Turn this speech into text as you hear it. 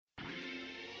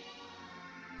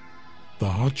the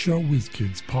Hotshot Whiz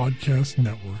Kids Podcast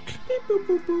Network. Beep, boop,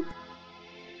 boop, boop.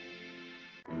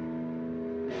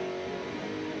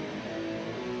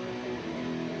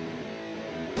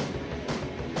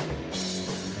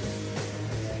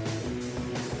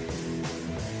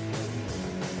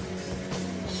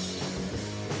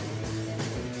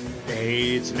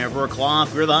 Hey, it's never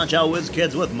o'clock. We're the Hotshot Whiz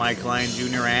Kids with Mike Klein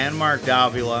Jr. and Mark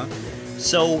Davila.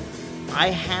 So, I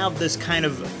have this kind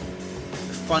of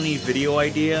funny video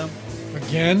idea.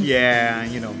 Again? Yeah,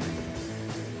 you know.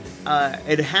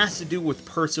 It has to do with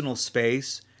personal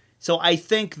space. So, I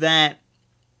think that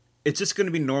it's just going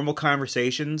to be normal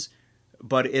conversations.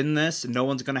 But in this, no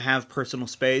one's going to have personal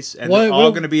space. And they're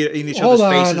all going to be in each other's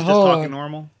faces just talking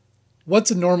normal. What's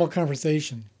a normal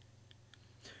conversation?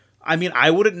 I mean,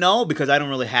 I wouldn't know because I don't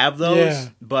really have those. Yeah.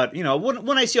 But, you know,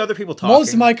 when I see other people talking...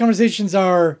 Most of my conversations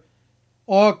are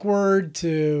awkward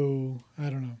to... I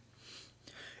don't know.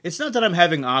 It's not that I'm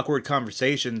having awkward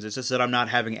conversations. It's just that I'm not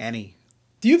having any.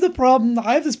 Do you have the problem?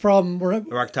 I have this problem where...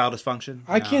 Erectile dysfunction?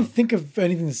 I can't think of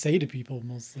anything to say to people,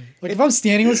 mostly. Like, if I'm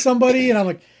standing with somebody and I'm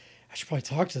like, I should probably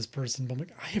talk to this person, but I'm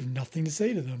like, I have nothing to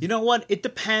say to them. You know what? It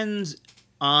depends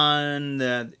on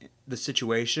the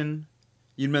situation.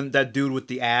 You mean that dude with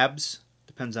the abs?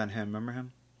 Depends on him. Remember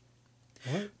him?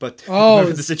 What? But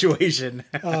remember the situation.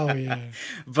 Oh, yeah.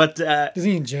 But is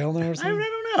he in jail now or something? I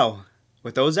don't know.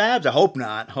 With those abs? I hope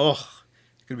not. Oh, it's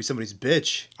going to be somebody's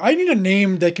bitch. I need a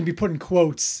name that can be put in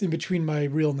quotes in between my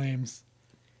real names.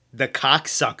 The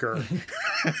cocksucker.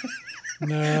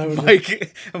 No.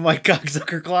 Mike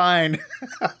Cocksucker Klein.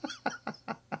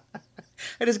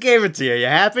 I just gave it to you. You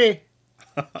happy?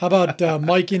 How about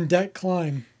Mike in Debt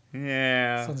Klein?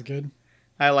 Yeah. Sounds good.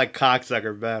 I like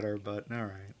cocksucker better, but all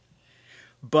right.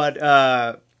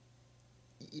 But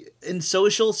in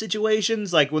social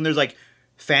situations, like when there's like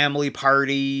family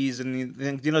parties and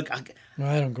you know, Well,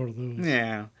 I don't go to those.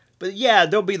 yeah. But yeah,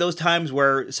 there'll be those times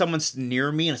where someone's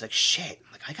near me and it's like, shit,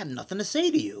 like I got nothing to say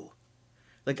to you.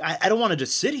 Like I don't want to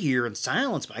just sit here in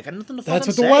silence, but I got nothing to fucking say.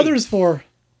 That's what the weather's for.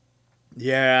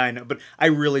 Yeah, I know, but I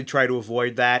really try to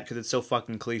avoid that because it's so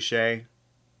fucking cliche.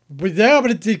 But yeah,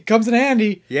 but it comes in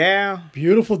handy. Yeah.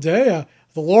 Beautiful day.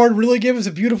 The Lord really gave us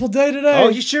a beautiful day today. Oh,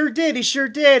 he sure did. He sure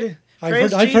did.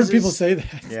 I've heard people say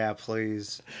that. Yeah,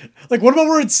 please. Like, what about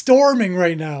where it's storming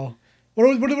right now?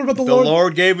 What about the Lord? The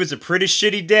Lord gave us a pretty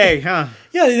shitty day, huh?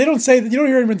 Yeah, they don't say that. You don't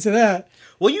hear anyone say that.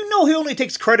 Well, you know he only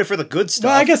takes credit for the good stuff.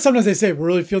 Well, I guess sometimes they say, we're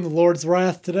really feeling the Lord's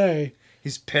wrath today.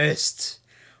 He's pissed.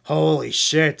 Holy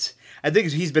shit. I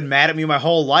think he's been mad at me my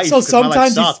whole life. So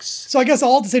sometimes my life sucks. So I guess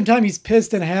all at the same time he's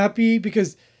pissed and happy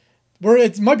because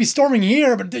it might be storming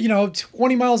here, but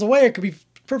 20 miles away it could be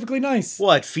perfectly nice.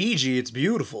 Well, at Fiji it's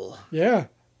beautiful. Yeah.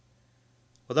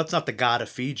 Well, that's not the god of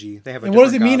Fiji. They have a And what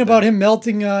does it different mean god about there. him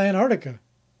melting Antarctica?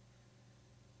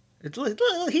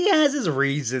 He has his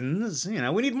reasons. You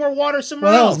know, we need more water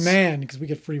somewhere Well, that else. was man because we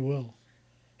get free will.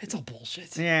 It's all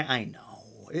bullshit. Yeah, I know.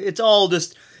 It's all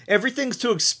just everything's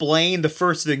to explain the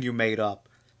first thing you made up.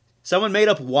 Someone made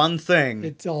up one thing.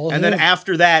 It's all and him. then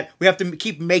after that, we have to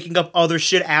keep making up other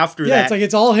shit after that. Yeah, it's like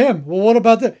it's all him. Well, what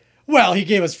about that? Well, he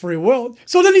gave us free will.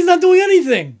 So then he's not doing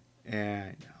anything. Yeah, I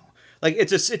know. Like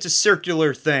it's a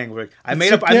circular thing. Like, I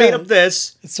made up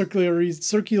this. It's circular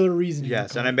reasoning.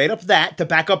 Yes, and I made up that to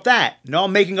back up that. No,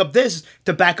 I'm making up this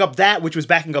to back up that, which was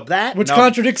backing up that. Which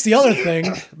contradicts the other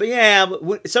thing. But yeah,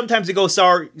 sometimes it goes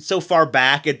so far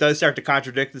back, it does start to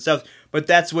contradict and stuff. But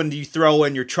that's when you throw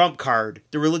in your trump card.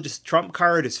 The religious trump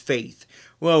card is faith.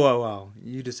 Whoa.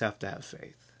 You just have to have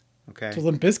faith. Okay? That's what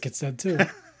Limp Bizkit said, too.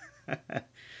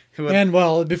 And,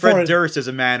 before... Fred Durst is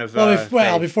a man of faith.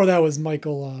 Before that was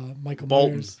Michael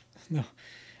Bolton. Myers. No,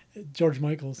 George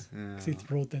Michaels. Because he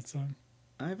wrote that song.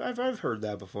 I've heard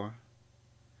that before.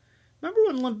 Remember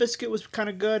when Limp Bizkit was kind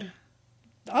of good?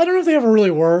 I don't know if they ever really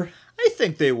were. I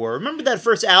think they were. Remember that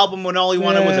first album when all he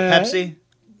wanted was a Pepsi?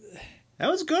 That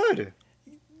was good.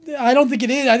 I don't think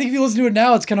it is. I think if you listen to it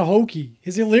now, it's kind of hokey.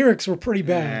 His lyrics were pretty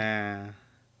bad. Yeah.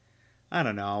 I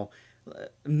don't know.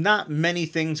 Not many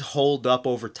things hold up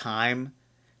over time.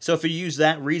 So if you use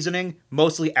that reasoning,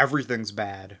 mostly everything's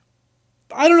bad.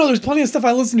 I don't know. There's plenty of stuff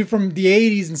I listen to from the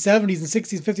 80s and 70s and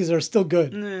 60s and 50s that are still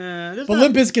good. But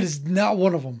Limp Bizkit is not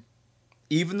one of them.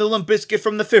 Even the Limp Bizkit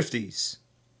from the 50s.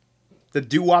 The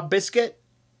doo-wop biscuit.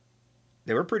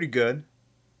 They were pretty good.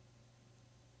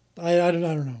 I don't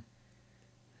know.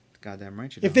 Goddamn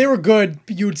right you If they were good,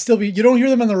 you would still be... You don't hear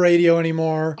them on the radio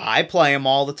anymore. I play them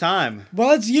all the time.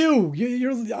 Well, it's you. You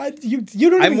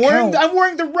don't even count. I'm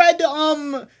wearing the red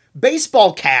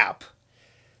baseball cap.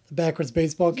 The backwards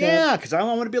baseball cap? Yeah, because I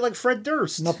want to be like Fred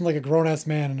Durst. Nothing like a grown-ass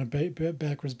man in a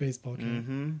backwards baseball cap.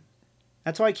 Mm-hmm.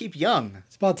 That's why I keep young.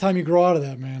 It's about time you grow out of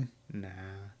that, man. Nah.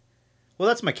 Well,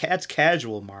 that's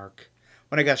casual, Mark.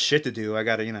 When I got shit to do, I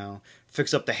gotta,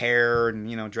 fix up the hair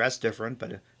and, dress different.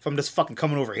 But if I'm just fucking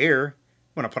coming over here,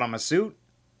 I'm gonna put on my suit.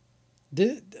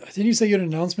 Didn't you say you had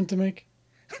an announcement to make?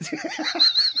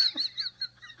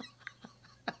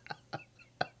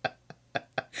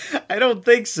 I don't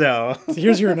think so. So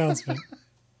here's your announcement.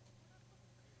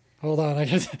 Hold on. I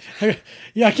can't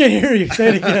hear you.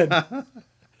 Say it again.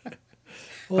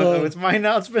 It's my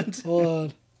announcement. Hold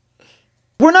on.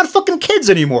 We're not fucking kids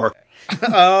anymore.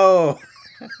 Oh.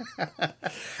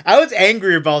 I was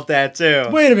angry about that, too.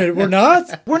 Wait a minute. We're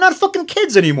not? We're not fucking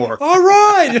kids anymore. All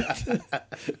right.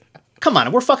 Come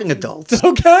on, we're fucking adults.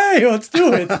 Okay, let's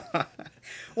do it.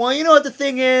 Well, you know what the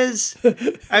thing is?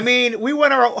 I mean, we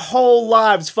went our whole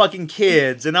lives fucking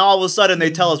kids, and all of a sudden they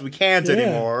tell us we can't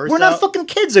anymore. We're not fucking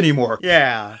kids anymore.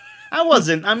 Yeah. I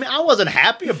wasn't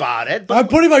happy about it. But I'm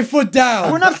putting my foot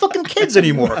down. We're not fucking kids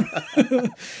anymore.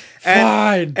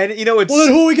 Fine. And it's... Well,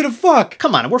 then who are we going to fuck?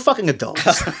 Come on, we're fucking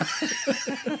adults.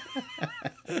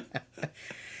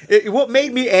 What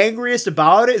made me angriest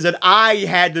about it is that I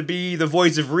had to be the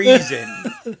voice of reason.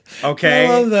 Okay? I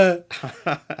love that.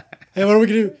 Hey, what are we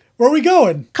going to do? Where are we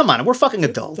going? Come on, we're fucking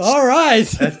adults. All right.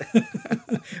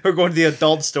 We're going to the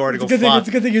adult store to go fuck. It's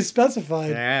a good thing you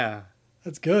specified. Yeah.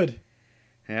 That's good.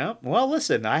 Yeah. Well,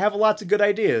 listen, I have lots of good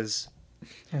ideas.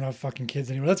 We're not fucking kids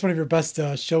anymore. That's one of your best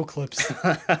show clips.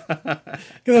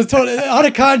 Because totally, out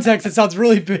of context, it sounds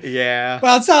really big. Yeah.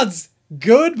 Well, it sounds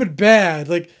good, but bad.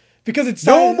 Because it's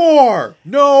no more.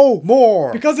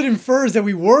 Because it infers that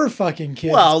we were fucking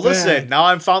kids. Well, listen, now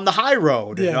I've found the high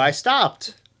road. Yeah. I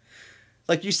stopped.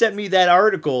 Like you sent me that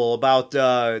article about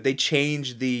they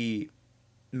changed the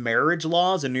marriage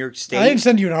laws in New York State. I didn't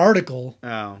send you an article.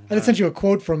 Oh. I just sent you a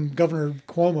quote from Governor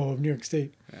Cuomo of New York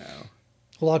State. Oh.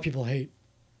 A lot of people hate.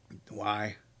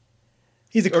 Why?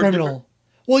 He's a criminal.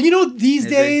 Well, these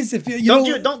days, if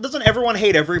doesn't everyone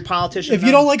hate every politician? If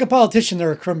you don't like a politician,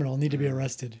 they're a criminal and need to be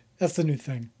arrested. That's the new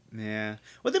thing. Yeah.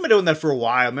 Well, they've been doing that for a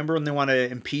while. Remember when they want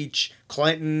to impeach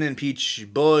Clinton, impeach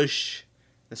Bush,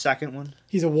 the second one?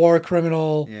 He's a war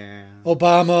criminal. Yeah.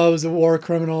 Obama was a war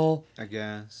criminal. I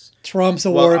guess. Trump's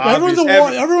a war criminal.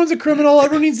 Everyone's a criminal.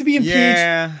 Everyone needs to be impeached.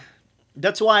 Yeah.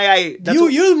 That's why you the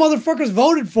motherfuckers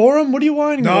voted for him. What are you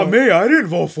whining about? Not me. I didn't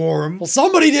vote for him. Well,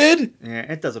 somebody did.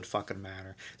 Yeah, it doesn't fucking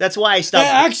matter. That's why I stopped.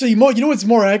 Actually, you know what's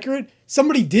more accurate?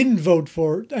 Somebody didn't vote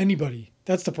for anybody.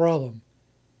 That's the problem.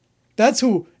 That's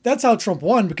how Trump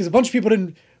won, because a bunch of people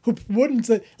who wouldn't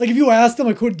say, like, if you asked them,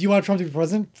 like, do you want Trump to be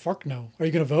president? Fuck no. Are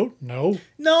you going to vote? No.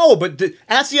 No, but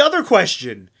ask the other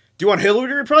question. Do you want Hillary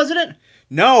to be president?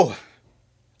 No.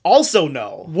 Also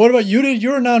no. What about you?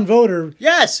 You're a non-voter.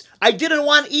 Yes, I didn't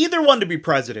want either one to be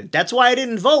president. That's why I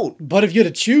didn't vote. But if you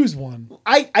had to choose one.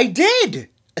 I did.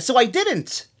 So I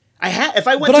didn't. If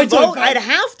I went to vote, I'd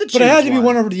have to choose. But it had to be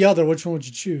one over the other. Which one would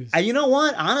you choose? You know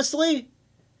what? Honestly,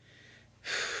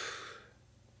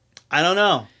 I don't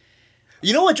know.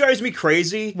 You know what drives me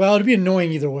crazy? Well, it'd be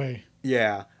annoying either way.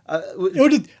 Yeah.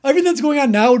 Everything that's going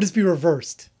on now would just be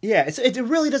reversed. Yeah, it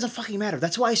really doesn't fucking matter.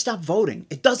 That's why I stopped voting.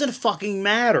 It doesn't fucking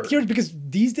matter. Because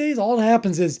these days, all that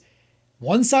happens is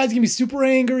one side's going to be super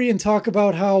angry and talk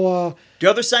about how... the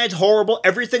other side's horrible.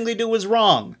 Everything they do is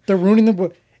wrong. They're ruining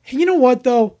the... Hey, you know what,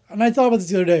 though? And I thought about this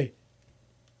the other day.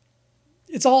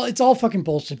 It's all fucking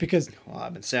bullshit, because... Well,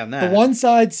 I've been saying that. The one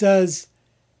side says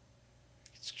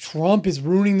Trump is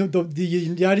ruining the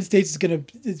United States.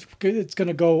 It's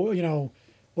gonna go,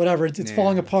 whatever. It's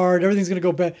falling apart. Everything's gonna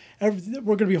go bad.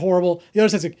 We're gonna be horrible. The other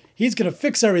side's like, he's gonna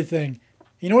fix everything.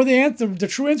 You know what the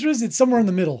true answer is? It's somewhere in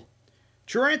the middle.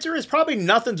 True answer is probably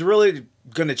nothing's really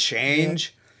gonna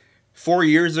change. Yeah. 4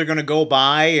 years are gonna go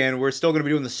by, and we're still gonna be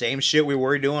doing the same shit we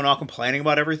were doing, all complaining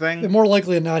about everything. But more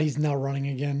likely than not, he's now running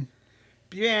again.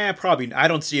 Yeah, probably. I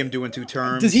don't see him doing 2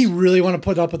 terms. Does he really want to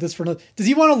put up with this for another? Does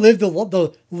he want to live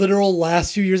the literal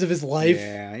last few years of his life?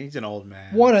 Yeah, he's an old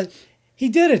man. He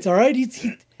did it, all right?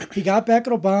 He got back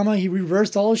at Obama. He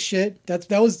reversed all his shit. That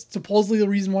was supposedly the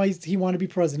reason why he wanted to be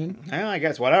president. Yeah, I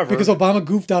guess, whatever. Because Obama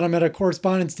goofed on him at a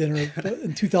correspondence dinner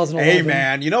in 2011. Hey,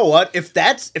 man, you know what? If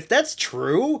that's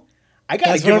true, I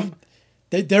got to give him...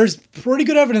 There's pretty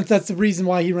good evidence that's the reason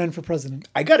why he ran for president.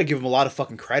 I got to give him a lot of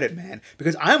fucking credit, man.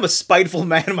 Because I'm a spiteful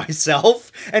man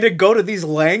myself. And to go to these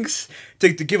lengths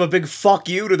to give a big fuck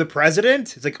you to the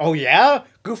president. It's like, oh yeah?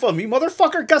 Goof on me,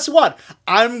 motherfucker? Guess what?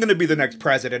 I'm going to be the next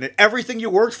president. And everything you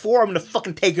worked for, I'm going to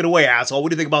fucking take it away, asshole. What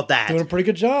do you think about that? Doing a pretty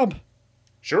good job.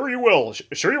 Sure you will.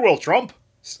 Sure you will, Trump.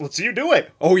 Let's see you do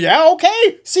it. Oh, yeah?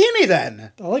 Okay. See me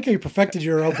then. I like how you perfected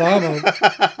your Obama.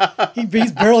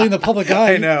 He's barely in the public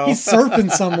eye. I know. He's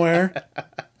surfing somewhere.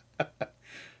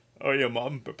 Oh, yeah,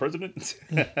 Mom, but President?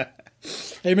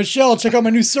 Hey, Michelle, check out my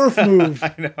new surf move.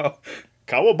 I know.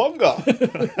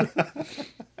 Cowabunga.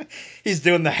 He's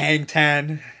doing the hang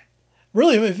tan.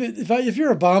 Really, if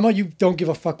you're Obama, you don't give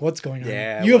a fuck what's going on.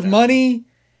 Yeah, you have whatever. money,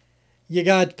 you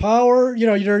got power. You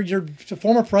know, you're a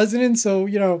former president, so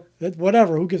you know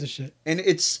whatever. Who gives a shit? And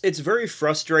it's very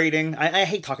frustrating. I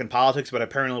hate talking politics, but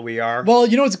apparently we are. Well,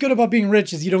 you know what's good about being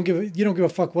rich is you don't give a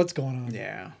fuck what's going on.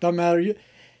 Yeah. Doesn't matter.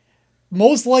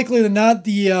 Most likely than not,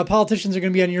 the politicians are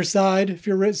going to be on your side if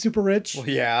you're super rich. Well,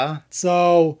 yeah.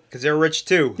 So. Because they're rich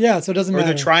too. Yeah, so it doesn't matter.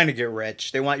 Or they're trying to get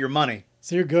rich. They want your money.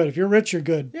 So you're good. If you're rich, you're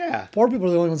good. Yeah. Poor people are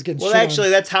the only ones getting shit Well, actually,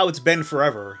 on. that's how it's been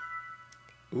forever.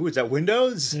 Ooh, is that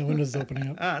Windows? Yeah, Windows is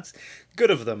opening up. That's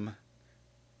good of them.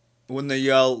 When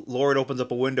the Lord opens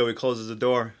up a window, he closes the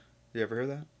door. You ever hear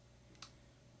that?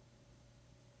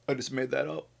 I just made that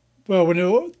up. Well,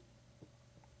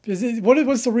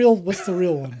 what's the real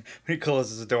one? When he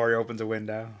closes the door, he opens a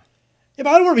window. Yeah,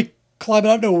 but I don't want to be climbing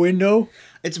out no window.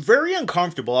 It's very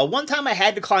uncomfortable. One time I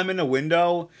had to climb in a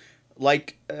window,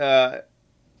 like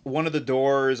one of the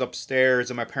doors upstairs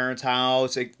in my parents'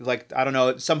 house. It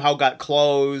somehow got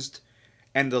closed,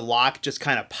 and the lock just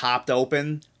kind of popped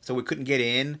open, so we couldn't get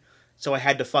in. So I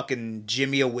had to fucking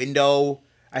jimmy a window.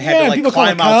 I had to people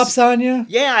climb calling out. cops on you.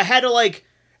 Yeah, I had to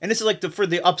and this is for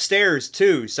the upstairs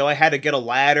too. So I had to get a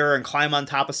ladder and climb on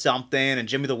top of something and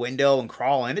jimmy the window and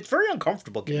crawl in. It's very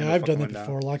uncomfortable. Yeah, I've done that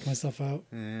before. Lock myself out.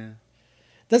 Yeah.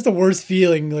 That's the worst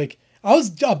feeling. Like I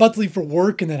was about to leave for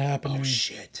work and that happened. Oh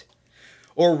shit.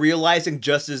 Or realizing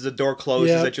just as the door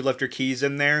closes that you left your keys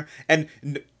in there. And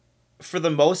for the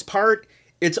most part,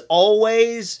 it's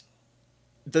always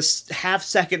the half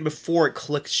second before it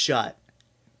clicks shut.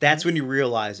 That's when you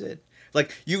realize it.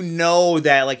 Like, you know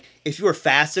that, if you were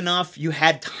fast enough, you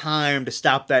had time to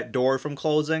stop that door from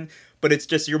closing. But it's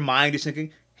just your mind is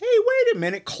thinking, hey, wait a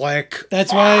minute, click.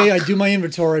 That's why I do my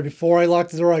inventory. Before I lock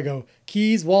the door, I go,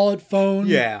 keys, wallet, phone.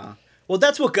 Yeah. Well,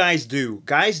 that's what guys do.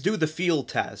 Guys do the field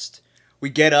test. We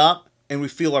get up and we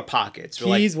feel our pockets.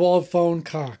 We're Keys, wallet, phone,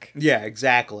 cock. Yeah,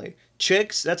 exactly.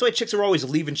 Chicks, that's why chicks are always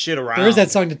leaving shit around. There is that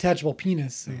song, Detachable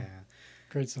Penis. So. Yeah.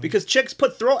 Great song. Because chicks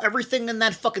throw everything in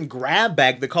that fucking grab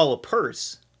bag they call a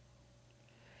purse.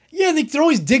 Yeah, they're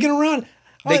always digging around.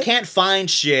 They can't find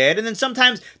shit, and then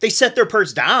sometimes they set their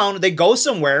purse down, they go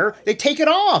somewhere, they take it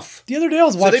off. The other day I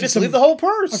was watching. So they just leave the whole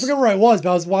purse. I forget where I was,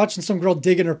 but I was watching some girl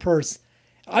dig in her purse.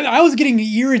 I was getting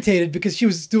irritated because she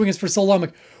was doing this for so long. I'm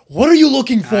like, what are you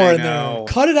looking for in there?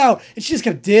 Cut it out. And she just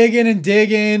kept digging and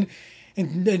digging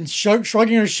and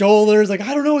shrugging her shoulders. Like,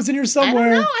 I don't know, it's in here somewhere. I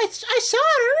don't know. I saw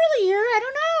it earlier. I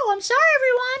don't know. I'm sorry,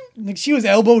 everyone. Like, she was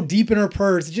elbow deep in her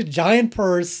purse. It's just a giant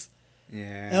purse.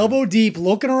 Yeah. Elbow deep,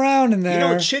 looking around in there.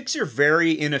 You know, chicks are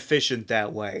very inefficient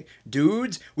that way.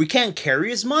 Dudes, we can't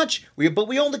carry as much, but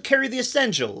we only carry the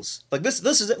essentials. Like, this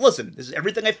is it. Listen, this is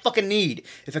everything I fucking need.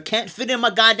 If it can't fit in my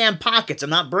goddamn pockets, I'm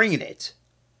not bringing it.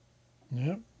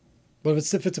 Yeah. But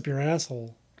if it fits up your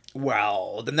asshole.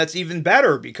 Well, then that's even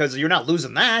better, because you're not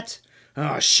losing that.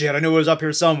 Oh, shit, I knew it was up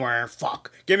here somewhere.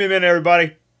 Fuck. Give me a minute,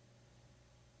 everybody.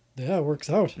 Yeah, it works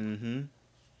out. Mm-hmm.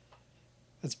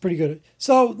 That's pretty good.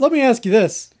 So, let me ask you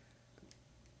this.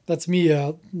 That's me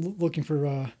looking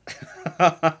for...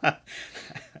 I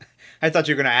thought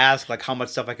you were going to ask, how much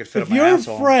stuff I could fit if in my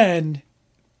asshole. your friend...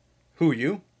 Who,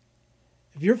 you?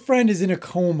 If your friend is in a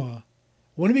coma,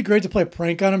 wouldn't it be great to play a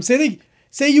prank on him?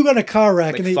 Say you got in a car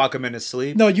wreck. and they fuck him in his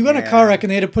sleep? No, you got in a car wreck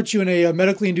and they had to put you in a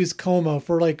medically induced coma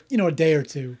for a day or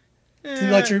two.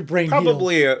 To let your brain heal.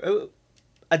 Probably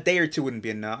a day or two wouldn't be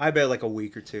enough. I bet a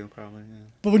week or two, probably. Yeah.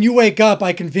 But when you wake up,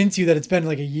 I convince you that it's been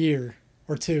a year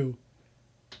or two.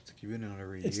 It's like you've been out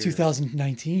every year. It's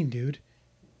 2019, dude.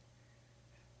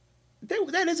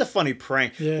 That is a funny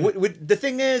prank. Yeah. The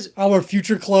thing is, Our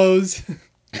future clothes.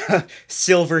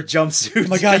 silver jumpsuits. Oh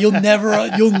my god, you'll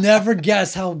never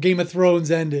guess how Game of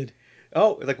Thrones ended.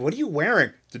 Oh, what are you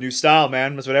wearing? It's a new style,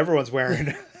 man. That's what everyone's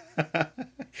wearing.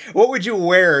 What would you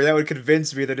wear that would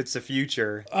convince me that it's the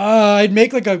future? I'd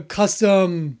make a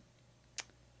custom.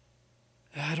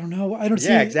 I don't know. I don't see.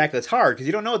 Yeah, exactly. It's hard because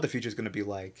you don't know what the future's going to be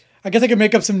like. I guess I could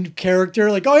make up some character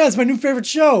oh yeah, it's my new favorite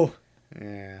show.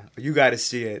 Yeah, you got to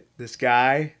see it. This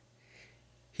guy,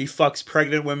 he fucks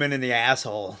pregnant women in the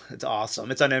asshole. It's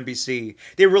awesome. It's on NBC.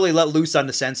 They really let loose on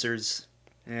the censors.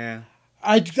 Yeah.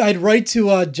 I'd write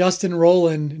to Justin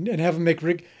Roiland and have him make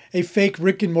a fake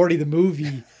Rick and Morty the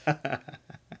movie.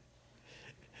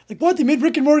 What? They made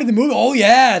Rick and Morty the movie? Oh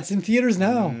yeah, it's in theaters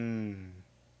now.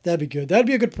 That'd be good. That'd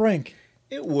be a good prank.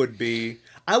 It would be.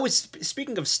 I was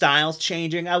speaking of styles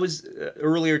changing. I was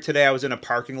earlier today. I was in a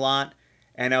parking lot,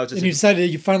 And I was just... And you decided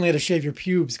you finally had to shave your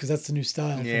pubes because that's the new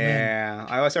style for men. Yeah.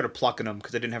 I always started plucking them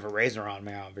because I didn't have a razor on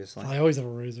me, obviously. I always have a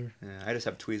razor. Yeah, I just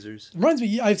have tweezers. It reminds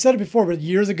me, I've said it before, but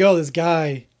years ago, this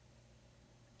guy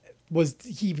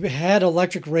he had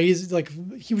electric razors, like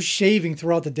he was shaving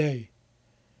throughout the day.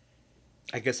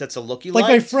 I guess that's a look you like.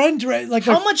 Liked. My friend, like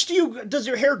how much does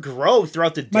your hair grow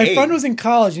throughout the day? My friend was in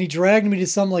college and he dragged me to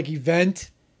some like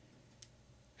event.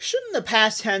 Shouldn't the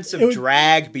past tense of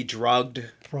drag be drugged?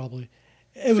 Probably.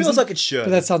 It feels like it should.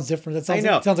 But that sounds different. That sounds,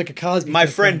 it sounds like a Cosby. My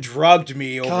friend drugged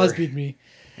me over. Cosby'd me.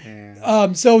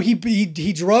 Yeah. So he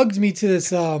drugged me to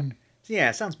this. Yeah,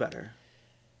 it sounds better.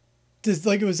 This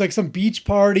it was like some beach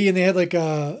party, and they had like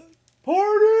a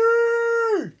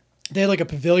party. They had like a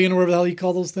pavilion or whatever the hell you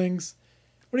call those things.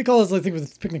 What do you call those? Like thing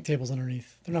with picnic tables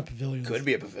underneath? They're not pavilions. Could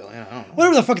be a pavilion. I don't know.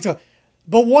 Whatever the fuck it's called.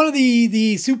 But one of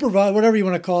the supervisor, whatever you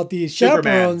want to call it, the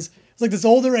chaperones, was like this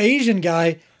older Asian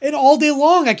guy, and all day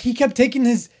long, like he kept taking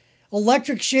his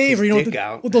electric shaver,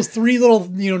 with those three little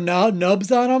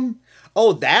nubs on them.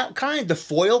 Oh, that kind, the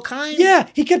foil kind. Yeah,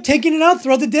 he kept taking it out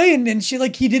throughout the day, and she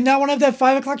he did not want to have that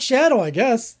 5 o'clock shadow, I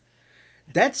guess.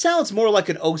 That sounds more like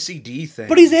an OCD thing.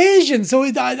 But he's Asian, so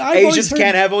Asians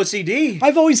can't have OCD.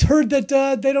 I've always heard that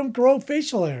they don't grow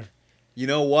facial hair. You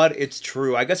know what? It's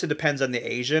true. I guess it depends on the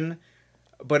Asian,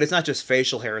 but it's not just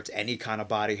facial hair. It's any kind of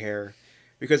body hair.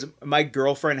 Because my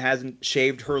girlfriend hasn't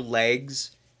shaved her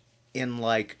legs in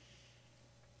like,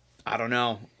 I don't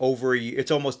know, over it's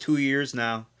almost 2 years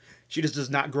now. She just does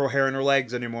not grow hair in her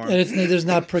legs anymore. And there's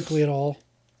not prickly at all?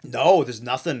 No, there's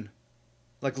nothing.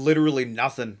 Like literally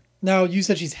nothing. Now, you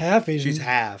said she's half Asian. She's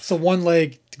half. So one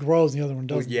leg grows and the other one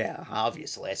doesn't. Well, yeah,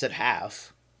 obviously. I said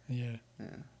half. Yeah.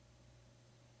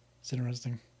 It's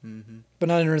interesting. Mm-hmm. But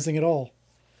not interesting at all.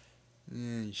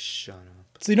 Shut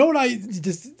up. So you know what let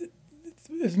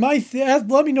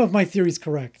me know if my theory's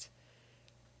correct.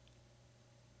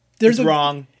 It's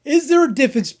wrong. Is there a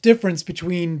difference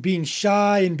between being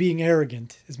shy and being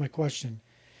arrogant, is my question.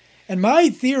 And my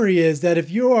theory is that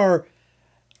if you are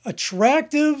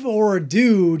attractive or a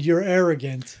dude, you're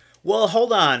arrogant. Well,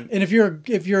 hold on. And if you're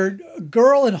a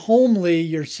girl and homely,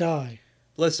 you're shy.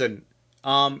 Listen,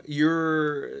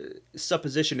 your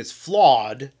supposition is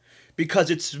flawed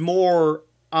because it's more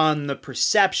on the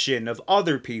perception of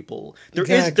other people.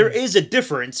 There is a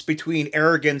difference between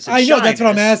arrogance and shyness. I know, that's what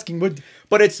I'm asking.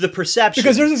 But it's the perception.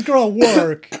 Because there's this girl at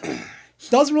work,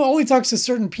 only talks to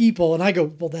certain people, and I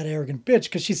go, well, that arrogant bitch,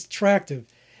 because she's attractive.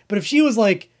 But if she was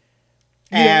like...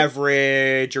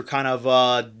 average or kind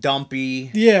of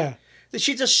dumpy. Yeah.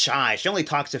 She's just shy. She only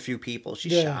talks to a few people.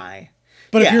 She's shy.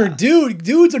 But if you're a dude,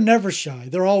 dudes are never shy.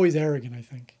 They're always arrogant, I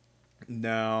think.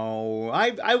 No,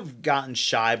 I've gotten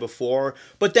shy before,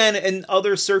 but then in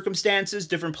other circumstances,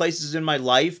 different places in my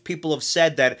life, people have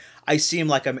said that I seem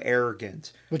like I'm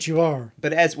arrogant. Which you are.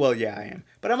 But I am.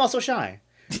 But I'm also shy.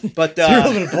 But so you're a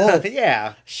little bit of both.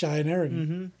 Yeah. Shy and arrogant.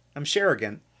 Mm-hmm. I'm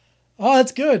sharrogant. Oh,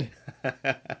 that's good.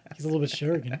 He's a little bit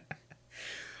sharrogant.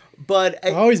 But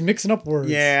always mixing up words.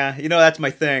 Yeah, that's my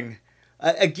thing.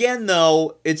 Again,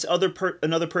 though, it's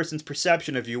another person's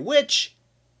perception of you, which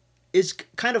is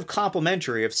kind of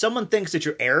complimentary. If someone thinks that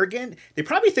you're arrogant, they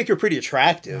probably think you're pretty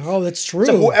attractive. Oh, that's true.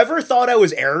 So whoever thought I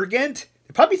was arrogant,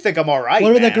 they probably think I'm all right.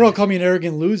 What about that girl call me an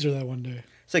arrogant loser that one day?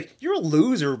 It's like, you're a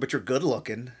loser, but you're good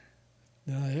looking.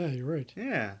 Yeah, you're right.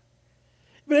 Yeah.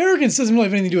 But arrogance doesn't really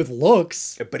have anything to do with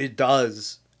looks. But it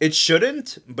does. It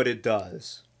shouldn't, but it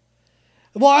does.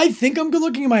 Well, I think I'm good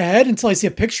looking in my head until I see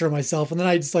a picture of myself, and then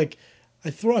I just I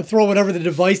throw whatever the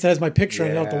device that has my picture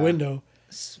on it out the window.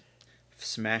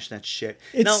 Smash that shit.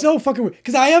 It's so fucking weird.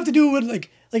 Because I have to do it with,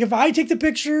 like if I take the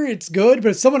picture, it's good. But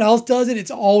if someone else does it,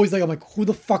 it's always I'm like, who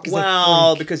the fuck is that?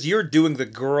 Well, because you're doing the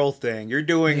girl thing. You're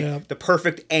doing the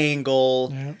perfect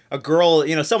angle. Yeah. A girl,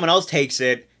 someone else takes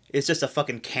it. It's just a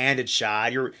fucking candid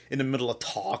shot. You're in the middle of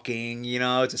talking,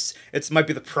 it might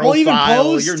be the profile.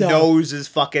 Well, your nose is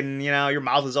fucking, your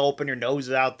mouth is open, your nose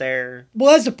is out there.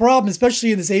 Well, that's the problem,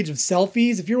 especially in this age of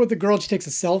selfies. If you're with a girl, she takes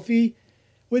a selfie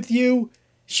with you.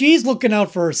 She's looking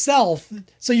out for herself,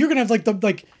 so you're gonna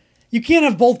have you can't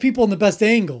have both people in the best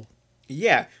angle.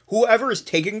 Yeah, whoever is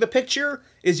taking the picture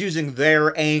is using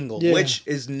their angle, which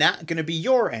is not gonna be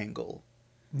your angle.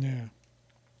 Yeah,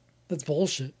 that's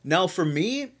bullshit. Now, for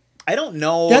me, I don't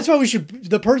know. That's why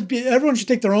everyone should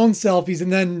take their own selfies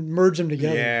and then merge them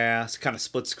together. Yeah, it's kind of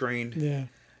split screen. Yeah.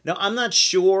 Now, I'm not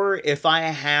sure if I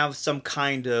have some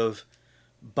kind of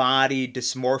body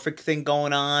dysmorphic thing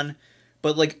going on.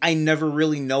 But, I never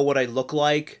really know what I look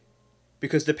like.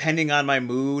 Because depending on my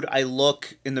mood, I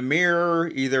look in the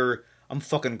mirror. Either I'm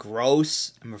fucking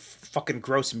gross. I'm a fucking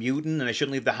gross mutant and I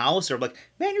shouldn't leave the house. Or I'm like,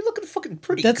 man, you're looking fucking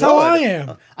pretty good. That's how I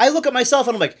am. I look at myself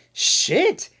and I'm like,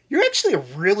 shit, you're actually a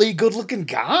really good looking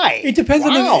guy. It depends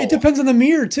on the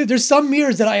mirror too. There's some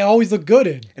mirrors that I always look good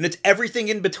in. And it's everything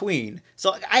in between.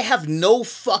 So I have no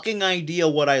fucking idea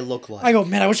what I look like. I go,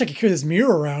 man, I wish I could carry this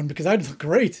mirror around because I'd look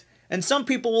great. And some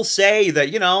people will say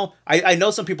that, I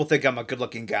know some people think I'm a good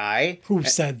looking guy. Who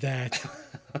said that?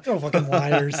 They're all fucking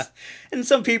liars. And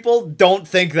some people don't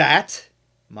think that,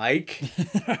 Mike.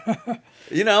 And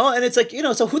it's like,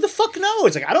 so who the fuck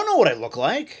knows? Like, I don't know what I look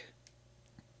like.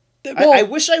 Well, I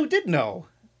wish I did know.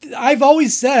 I've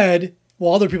always said,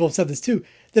 well, other people have said this too,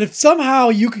 that if somehow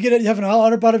you could have an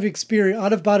out-of-body experience,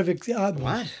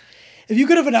 What? If you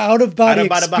could have an out-of-body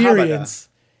experience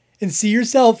and see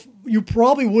yourself, you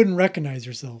probably wouldn't recognize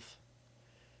yourself.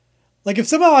 Like if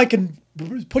somehow I can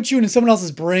put you into someone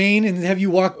else's brain and have you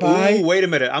walk by. Ooh, wait a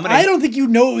minute. I don't think you'd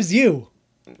know it was you.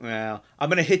 Well, I'm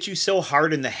going to hit you so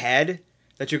hard in the head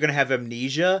that you're going to have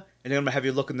amnesia, and then I'm going to have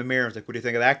you look in the mirror and like, what do you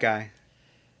think of that guy?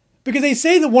 Because they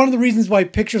say that one of the reasons why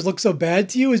pictures look so bad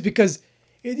to you is because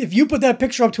if you put that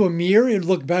picture up to a mirror, it'd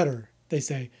look better, they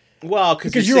say. Well,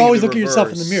 because you're always looking at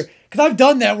yourself in the mirror. Because I've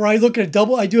done that where I look at a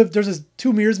double. There's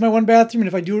 2 mirrors in my one bathroom, and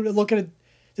if I do look at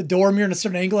the door mirror in a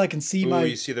certain angle, I can see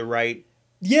you see the right.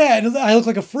 Yeah, and I look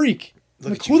like a freak.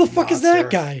 Like, who the fuck is that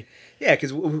guy? Yeah,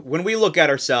 because when we look at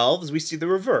ourselves, we see the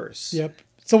reverse. Yep.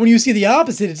 So when you see the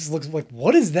opposite, it just looks like,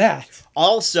 what is that?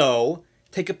 Also,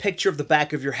 take a picture of the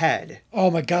back of your head. Oh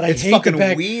my God, it's fucking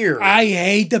weird. I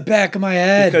hate the back of my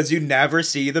head. Because you never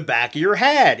see the back of your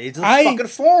head. It's fucking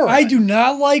foreign. I do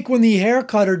not like when the hair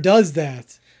cutter does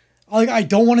that. I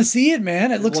don't want to see it,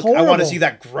 man. It looks horrible. I want to see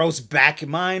that gross back of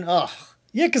mine. Ugh.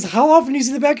 Yeah, because how often do you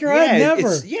see the back of your head?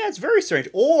 Never. It's very strange.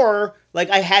 Or, like,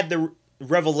 I had the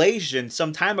revelation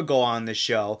some time ago on this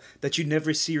show that you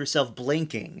never see yourself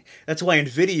blinking. That's why in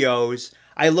videos,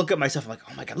 I look at myself, I'm like,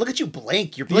 oh my God, look at you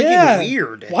blink. You're blinking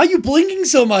weird. Why are you blinking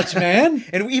so much, man?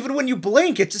 And even when you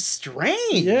blink, it's just strange.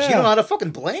 Yeah. You don't know how to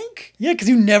fucking blink? Yeah, because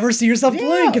you never see yourself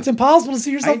blink. It's impossible to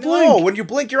see yourself blink. I know. When you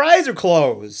blink, your eyes are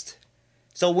closed.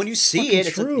 So when you see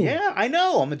it's true. Like, I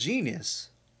know. I'm a genius.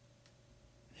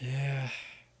 Yeah.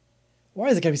 Why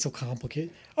is it gotta be so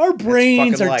complicated? Our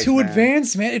brains are too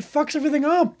advanced, man. It fucks everything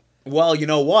up. Well, you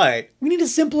know what? We need a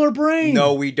simpler brain.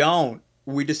 No, we don't.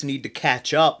 We just need to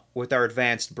catch up with our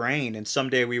advanced brain, and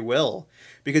someday we will.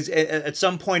 Because at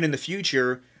some point in the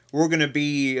future, we're going to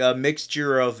be a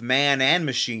mixture of man and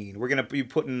machine. We're going to be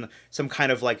putting some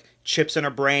kind of like chips in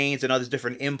our brains and other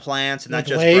different implants, and like not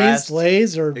just breasts.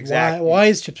 Lay's or exactly.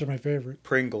 Wise chips are my favorite.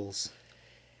 Pringles.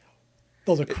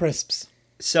 Those are crisps.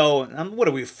 So, what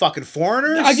are we, fucking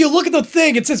foreigners? If you look at the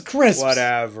thing, it says crisps.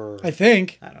 Whatever. I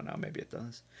think. I don't know. Maybe it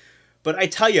does. But I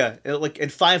tell you, like in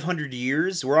 500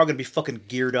 years, we're all going to be fucking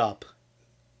geared up.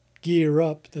 Gear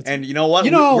up. And you know what?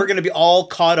 We're going to be all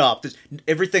caught up.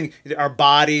 Everything, our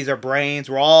bodies, our brains,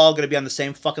 we're all going to be on the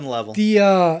same fucking level.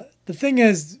 The thing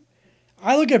is,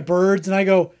 I look at birds and I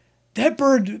go, that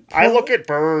bird... I look at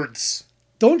birds.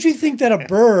 Don't you think that a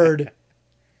bird...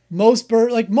 most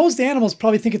animals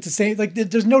probably think it's the same. Like,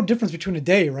 there's no difference between a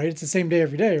day, right? It's the same day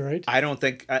every day, right? I don't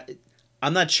think...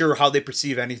 I'm not sure how they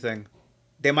perceive anything.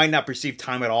 They might not perceive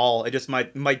time at all. It just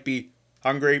might be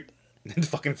hungry and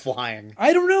fucking flying.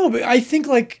 I don't know, but I think,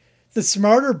 like, the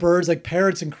smarter birds, like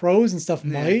parrots and crows and stuff,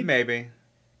 might. Maybe.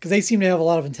 Because they seem to have a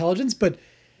lot of intelligence, but...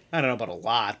 I don't know about a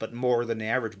lot, but more than the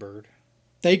average bird.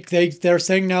 They're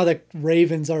saying now that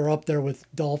ravens are up there with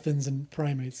dolphins and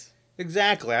primates.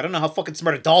 Exactly. I don't know how fucking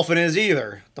smart a dolphin is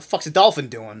either. What the fuck's a dolphin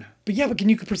doing? But yeah, but can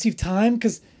you perceive time?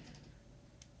 Because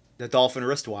the dolphin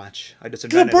wristwatch. I just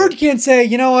invented the bird can't say,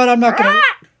 you know what, I'm not gonna.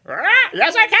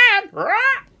 Yes, I can.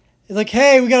 It's like,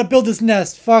 hey, we gotta build this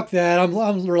nest. Fuck that.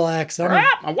 I'm relaxed.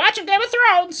 I'm watching Game of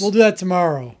Thrones. We'll do that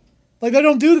tomorrow. Like, they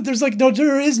don't do that.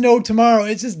 There is no tomorrow.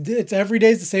 It's every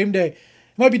day is the same day.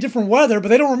 It might be different weather, but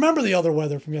they don't remember the other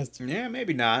weather from yesterday. Yeah,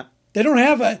 maybe not. They don't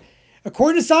have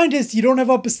according to scientists,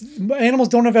 animals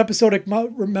don't have episodic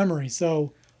memory,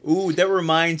 so... Ooh, that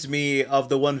reminds me of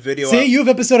the one video... See, you have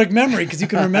episodic memory, because you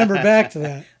can remember back to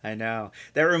that. I know.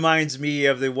 That reminds me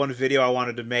of the one video I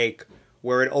wanted to make,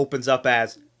 where it opens up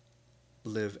as,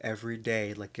 live every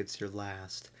day like it's your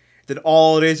last. Then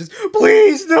all it is,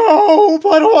 please, no,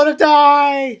 I don't want to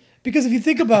die! Because if you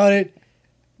think about it,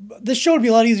 this show would be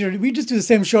a lot easier. We'd just do the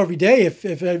same show every day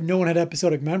if no one had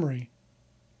episodic memory.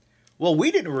 Well,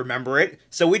 we didn't remember it,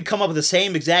 so we'd come up with the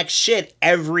same exact shit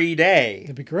every day.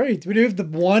 It'd be great. We'd have the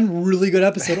one really good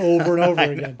episode over and over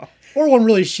again. Or one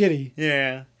really shitty.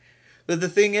 Yeah. But the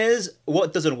thing is,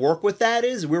 what doesn't work with that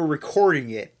is we're recording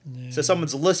it. Yeah. So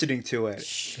someone's listening to it.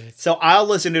 Shit. So I'll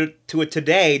listen to it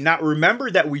today, not remember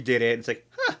that we did it. It's like,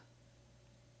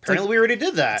 apparently we already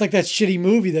did that. It's like that shitty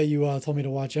movie that you told me to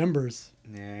watch, Embers.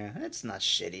 Yeah, it's not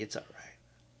shitty. It's all right.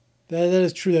 That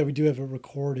is true that we do have it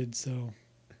recorded, so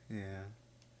Yeah,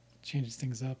 it changes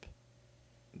things up.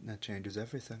 that changes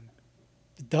everything.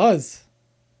 It does.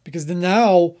 Because then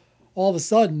now, all of a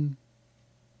sudden,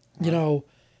 you know,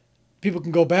 people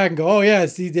can go back and go, oh yeah,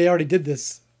 see, they already did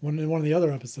this in one of the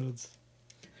other episodes.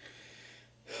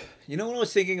 You know what I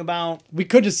was thinking about? We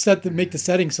could just make the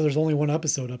settings so there's only one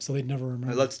episode up, so they'd never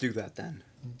remember. Let's do that then.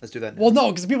 Let's do that now. Well,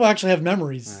 no, because people actually have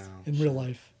memories Oh, in real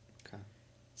life. Okay.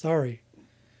 Sorry.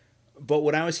 But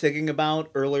what I was thinking about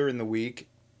earlier in the week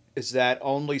is that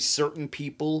only certain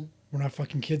people... We're not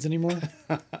fucking kids anymore.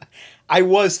 I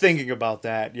was thinking about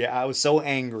that. Yeah, I was so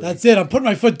angry. That's it. I'm putting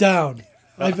my foot down.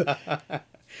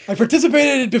 I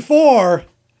participated in it before.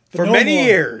 but For no many more.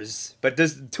 years. But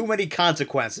there's too many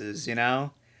consequences, you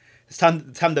know? It's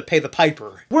time to pay the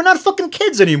piper. We're not fucking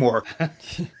kids anymore.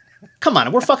 Come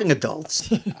on, we're fucking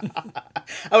adults.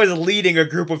 I was leading a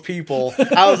group of people.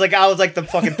 I was like the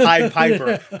fucking Pied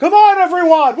Piper. Come on,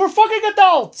 everyone, we're fucking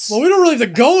adults. Well, we don't really have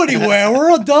to go anywhere.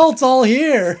 We're adults all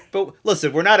here. But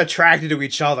listen, we're not attracted to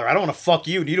each other. I don't want to fuck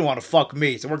you, and you don't want to fuck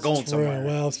me. So we're going True. somewhere.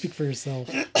 Well, speak for yourself.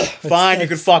 Fine, you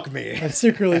can fuck me. I've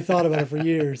secretly thought about it for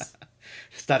years.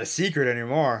 It's not a secret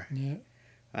anymore. Yeah.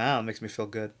 Wow, it makes me feel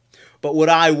good. But what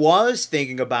I was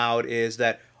thinking about is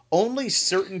that only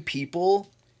certain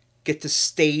people get to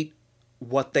state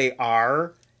what they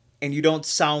are, and you don't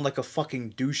sound like a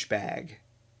fucking douchebag.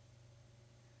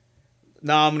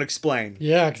 Now I'm going to explain.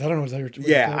 Yeah, because I don't know what you're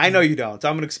Yeah, I know you don't, so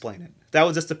I'm going to explain it. That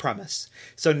was just the premise.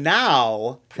 So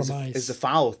now is the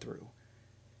follow-through.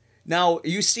 Now,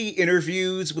 you see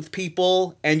interviews with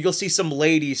people, and you'll see some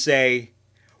lady say,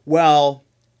 well,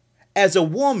 as a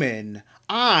woman,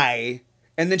 and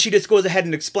then she just goes ahead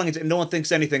and explains it, and no one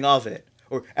thinks anything of it.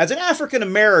 Or, as an African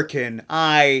American,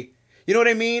 you know what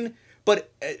I mean?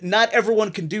 But not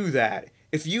everyone can do that.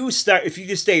 If you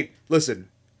just state, listen,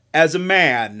 as a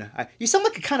man, you sound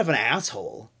like a kind of an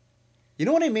asshole. You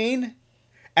know what I mean?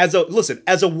 As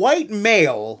a white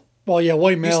male. Well, yeah,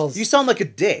 white males. You sound like a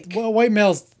dick. Well, white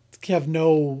males have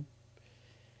no.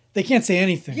 They can't say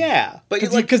anything. Yeah, but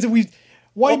because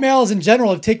white males in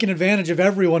general have taken advantage of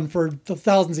everyone for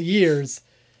thousands of years,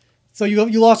 so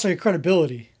you lost your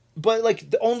credibility. But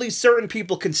only certain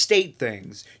people can state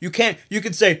things. You can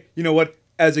say, you know what,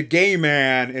 as a gay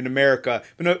man in America,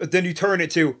 but then you turn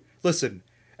it to, listen,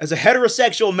 as a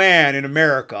heterosexual man in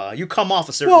America, you come off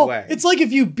a certain way. It's like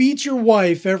if you beat your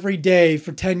wife every day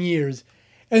for 10 years,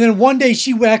 and then one day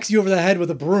she whacks you over the head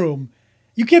with a broom.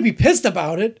 You can't be pissed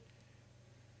about it.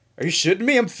 Are you shitting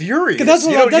me? I'm furious. Because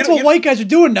that's what white guys are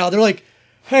doing now. They're like,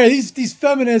 hey, these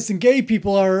feminists and gay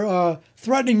people are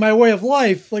threatening my way of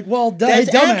life. Like, well, that's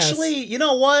dumbass. Actually, you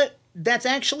know what? That's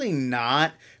actually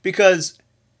not, because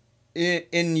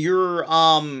in your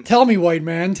Tell me, white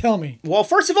man. Tell me. Well,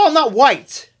 first of all, I'm not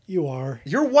white. You are.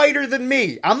 You're whiter than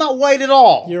me. I'm not white at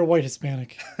all. You're a white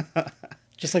Hispanic.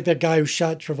 Just like that guy who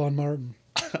shot Trayvon Martin.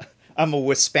 I'm a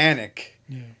Hispanic.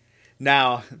 Yeah.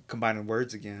 Now, combining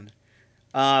words again.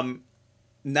 Now...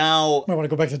 I want to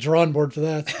go back to the drawing board for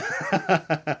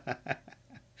that.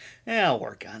 Yeah, I'll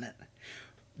work on it.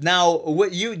 Now,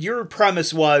 what your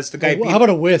premise was the guy... How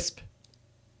about a wisp?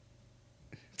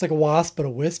 It's like a wasp, but a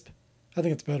wisp? I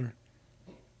think it's better.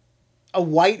 A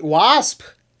white wasp?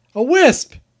 A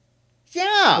wisp!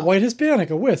 Yeah. A white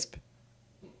Hispanic, a wisp.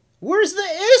 Where's the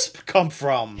isp come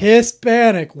from?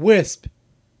 Hispanic, wisp.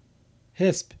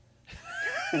 Hisp.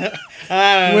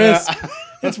 Wisp.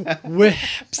 It's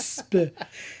wisp.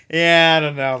 Yeah, I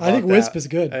don't know. I think that. wisp is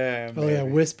good. Oh, yeah,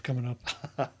 wisp coming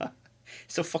up.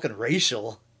 So fucking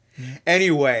racial. Yeah.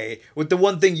 Anyway, with the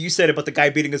one thing you said about the guy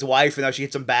beating his wife and how she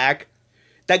hits him back,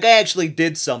 that guy actually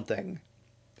did something.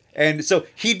 And so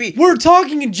he'd be... We're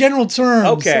talking in general terms.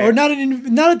 Okay. Or not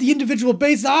at the individual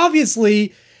basis.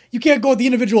 Obviously, you can't go at the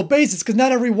individual basis because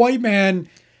not every white man...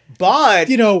 But,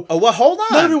 well, hold on.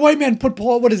 Not every white man put,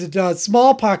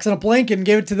 smallpox on a blanket and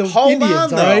gave it to the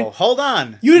Indians, all right? Hold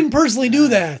on. You didn't personally do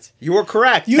that. You were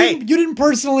correct. You didn't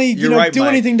personally, do Mike.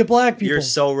 anything to black people. You're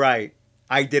so right.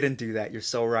 I didn't do that. You're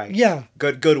so right. Yeah.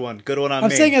 Good one. Good one on me.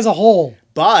 I'm saying as a whole.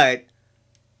 But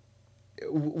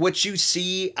what you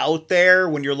see out there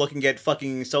when you're looking at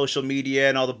fucking social media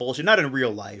and all the bullshit, not in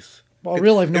real life. Well, in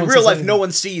real life, no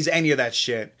one sees any of that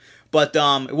shit. But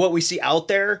what we see out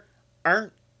there,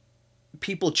 aren't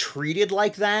people treated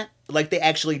like that? Like they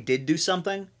actually did do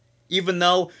something? Even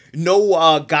though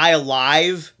no guy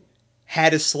alive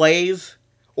had a slave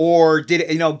or did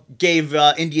gave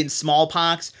Indian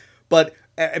smallpox, but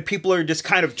people are just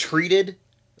kind of treated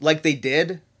like they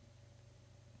did.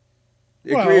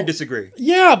 Agree or disagree?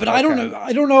 Yeah, but okay.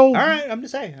 I don't know. All right, I'm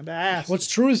just saying. I asked. What's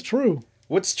true is true.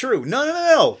 What's true?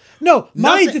 No. No,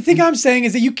 the thing I'm saying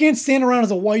is that you can't stand around as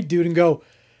a white dude and go,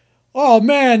 "Oh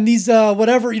man, these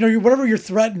whatever you're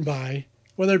threatened by,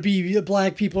 whether it be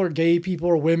black people or gay people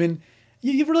or women,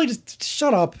 you really just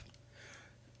shut up."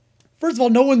 First of all,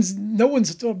 no one's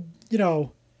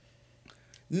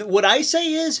What I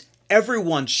say is,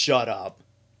 everyone shut up.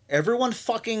 Everyone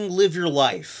fucking live your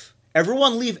life.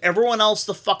 Everyone leave everyone else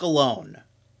the fuck alone.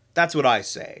 That's what I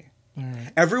say. All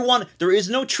right. Everyone, there is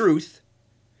no truth.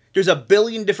 There's a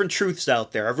billion different truths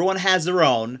out there. Everyone has their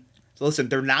own. So listen,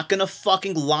 they're not gonna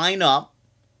fucking line up.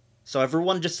 So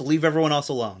everyone just leave everyone else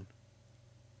alone.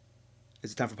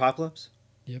 Is it time for pop clips?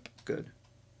 Yep. Good.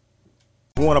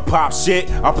 Wanna pop shit?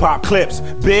 I pop clips,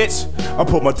 bitch. I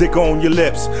put my dick on your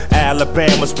lips.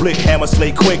 Alabama split hammer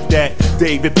slay quick that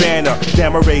David Banner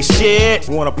Damaray shit.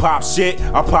 Wanna pop shit?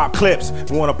 I pop clips.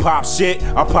 Wanna pop shit?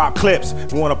 I pop clips.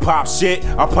 Wanna pop shit?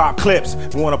 I pop clips.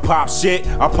 Wanna pop shit?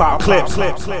 I pop clips.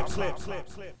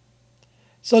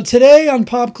 So today on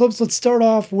Pop Clips, let's start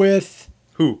off with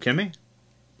who? Kimmy?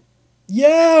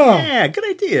 Yeah. Yeah, good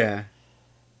idea.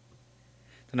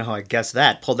 Don't know how I guessed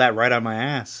that. Pulled that right out of my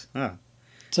ass. Huh.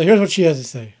 So here's what she has to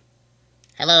say.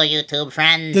 Hello, YouTube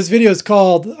friends. This video is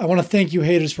called, I want to thank you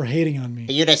haters for hating on me.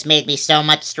 You just made me so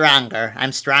much stronger.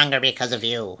 I'm stronger because of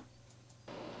you.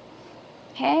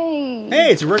 Hey.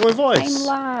 Hey, it's a regular voice. I'm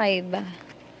live.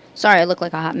 Sorry, I look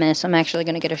like a hot mess. I'm actually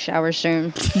going to get a shower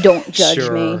soon. Don't judge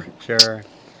me. Sure.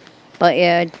 But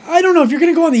yeah. I don't know. If you're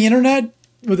going to go on the internet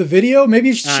with a video, maybe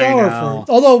you should shower first.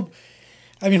 Although,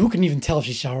 I mean, who can even tell if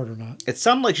she showered or not? It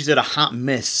sounded like she said a hot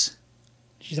miss.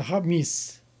 She's a hot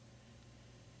miss.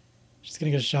 She's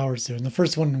going to get a shower soon. The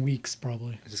first one in weeks,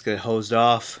 probably. Just get hosed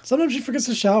off. Sometimes she forgets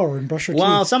to shower and brush her teeth.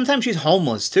 Well, sometimes she's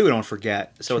homeless, too, don't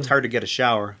forget. So It's hard to get a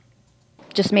shower.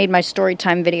 Just made my story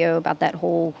time video about that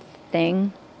whole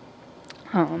thing.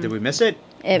 Did we miss it?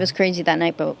 It was crazy that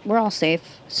night, but we're all safe,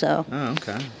 so. Oh,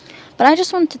 okay. But I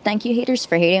just wanted to thank you haters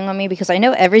for hating on me, because I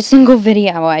know every single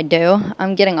video I do,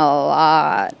 I'm getting a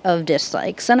lot of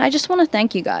dislikes. And I just want to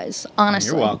thank you guys,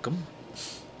 honestly. You're welcome.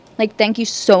 Like, thank you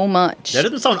so much. That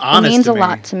doesn't sound honest to me. It means a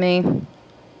lot to me.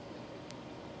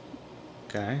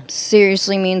 Okay.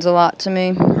 Seriously means a lot to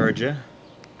me. Heard you.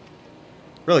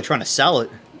 Really trying to sell it.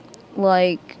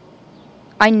 Like,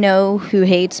 I know who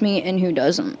hates me and who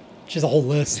doesn't. She has a whole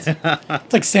list.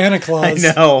 It's like Santa Claus.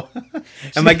 I know.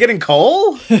 Am I getting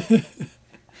coal? Is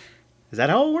that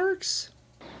how it works?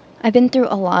 I've been through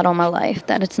a lot all my life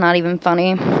that it's not even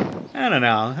funny. I don't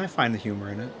know. I find the humor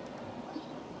in it.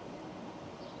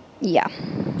 Yeah.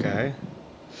 Okay.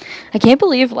 I can't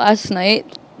believe last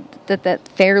night that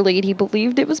fair lady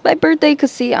believed it was my birthday.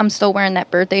 Because, see, I'm still wearing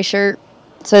that birthday shirt.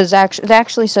 It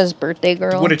actually says birthday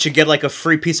girl. What, did she get, like, a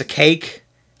free piece of cake?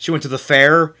 She went to the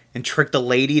fair and tricked the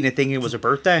lady into thinking it was her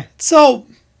birthday? So.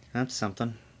 That's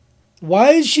something.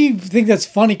 Why does she think that's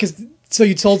funny? So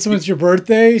you told someone it's your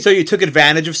birthday? So you took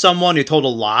advantage of someone? You told a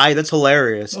lie? That's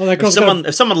hilarious. Oh, that girl's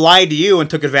if someone lied to you and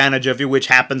took advantage of you, which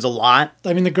happens a lot.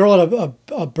 I mean, the girl had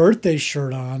a birthday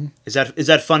shirt on. Is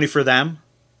that funny for them?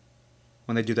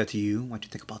 When they do that to you? What do you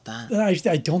think about that?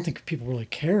 I don't think people really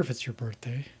care if it's your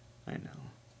birthday. I know.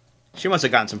 She must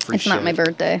have gotten some free shit. It's not my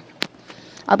birthday.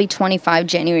 I'll be 25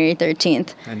 January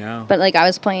 13th. I know. But, like, I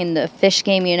was playing the fish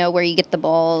game, where you get the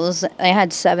balls. I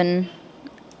had 7.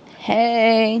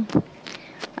 Hey.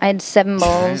 I had 7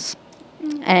 balls.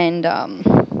 And, I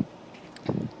didn't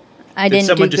do good at all. Did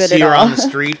someone just see her on the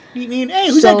street? Hey,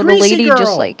 who's that greasy girl? So the lady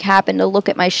just, like, happened to look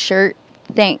at my shirt.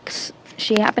 Thanks.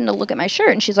 She happened to look at my shirt,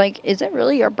 and she's like, "Is it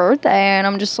really your birthday?" And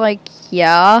I'm just like,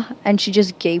 "Yeah." And she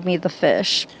just gave me the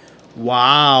fish.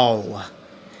 Wow.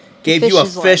 Gave you a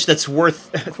fish that's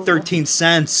worth 13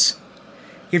 cents.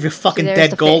 Gave you a fucking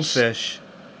dead goldfish.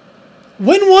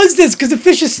 When was this? Because the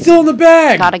fish is still in the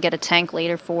bag. Gotta get a tank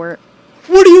later for it.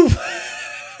 What do you...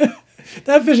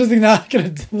 That fish is not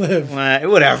going to live.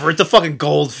 Whatever. It's a fucking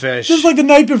goldfish. Just like the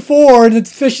night before, and the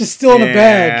fish is still in the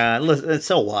bag. Yeah,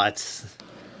 so what?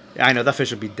 I know, that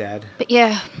fish will be dead. But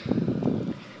yeah.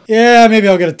 Yeah, maybe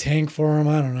I'll get a tank for him.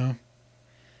 I don't know.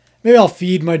 Maybe I'll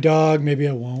feed my dog. Maybe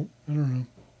I won't. I don't know.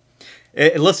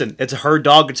 Listen, it's her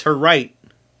dog. It's her right.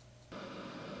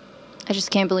 I just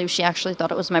can't believe she actually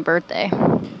thought it was my birthday.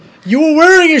 You were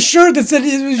wearing a shirt that said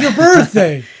it was your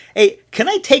birthday. Hey, can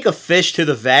I take a fish to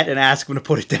the vet and ask him to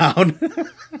put it down?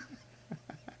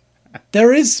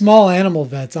 There is small animal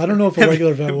vets. I don't know if a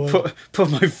regular vet would.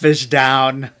 Put my fish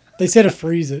down. They say to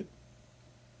freeze it.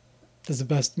 That's the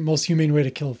best, most humane way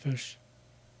to kill a fish.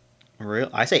 Real?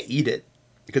 I say eat it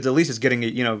because at least it's getting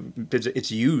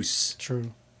its use.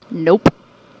 True. Nope.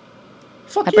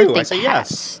 Fuck My you! birthday I say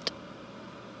yes. passed.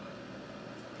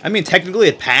 I mean, technically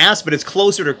it passed, but it's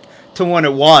closer to when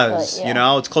it was. But, yeah. You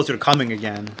know, it's closer to coming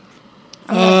again.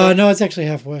 No, it's actually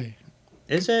halfway.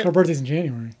 Is it? Our birthday's in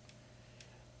January.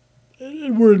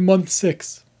 We're in month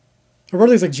 6. Our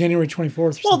birthday's like January 24th. Or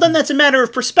Well, something. then that's a matter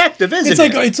of perspective, isn't it's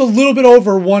it? like it's a little bit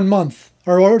over 1 month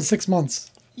or 6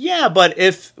 months. Yeah, but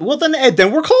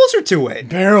then we're closer to it.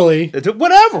 Barely.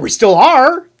 Whatever, we still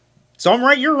are. So I'm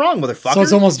right, you're wrong, motherfucker. So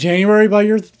it's almost January by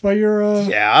your.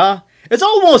 Yeah, it's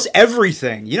almost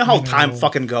everything. You know how I know. time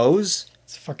fucking goes.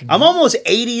 It's fucking. I'm almost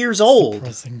 80 years old.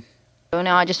 Depressing. So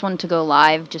now I just wanted to go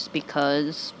live just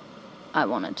because I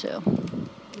wanted to.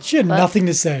 She had nothing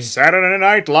to say. Saturday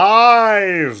Night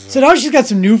Live. So now she's got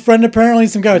some new friend apparently,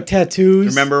 some guy with tattoos.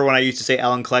 Remember when I used to say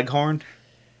Ellen Cleghorn?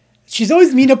 She's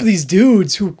always meeting up with these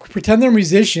dudes who pretend they're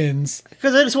musicians.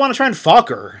 Because I just want to try and fuck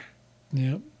her.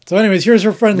 Yeah. So anyways, here's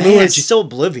her friend Man, Lewis. she's so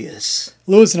oblivious.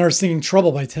 Lewis and her singing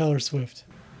Trouble by Taylor Swift.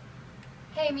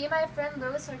 Hey, me and my friend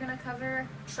Lewis are gonna cover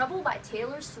Trouble by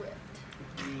Taylor Swift.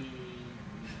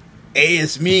 Hey,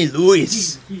 it's me,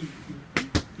 Louis.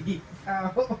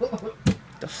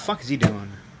 The fuck is he doing?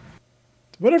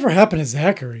 Whatever happened to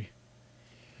Zachary?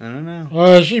 I don't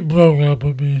know. She broke up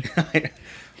with me.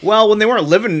 Well, when they weren't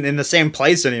living in the same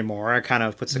place anymore, it kind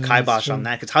of puts the kibosh true. on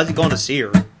that. Because how's he going to see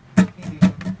her?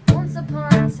 Once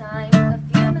upon a time, a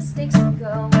few mistakes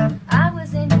ago, I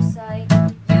was in your sight.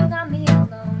 You got me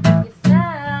alone. You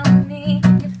found me.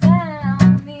 You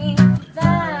found me.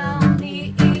 Found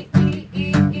me.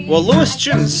 Well, Louis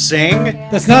shouldn't sing.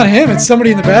 That's not him. It's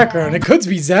somebody in the background. It could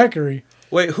be Zachary.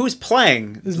 Wait, who's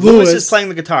playing? It's Louis Louis. is playing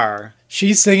the guitar.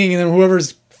 She's singing, and then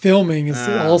whoever's filming is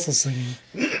also singing.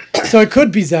 So it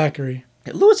could be Zachary.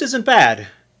 Louis isn't bad.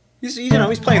 He's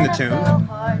playing the tune.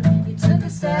 I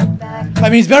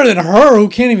mean, he's better than her, who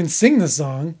can't even sing the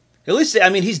song. At least, I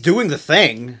mean, he's doing the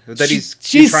thing that he's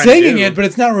She's trying to singing do. it, but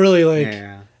it's not really like.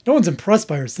 Yeah. No one's impressed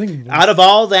by her singing. voice. Out of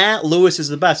all that, Louis is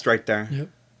the best right there. Yep.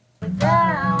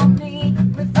 Without me,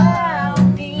 without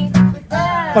me,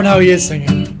 without Oh, now he is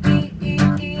singing.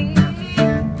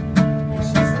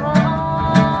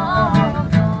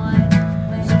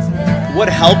 What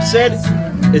helps it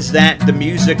is that the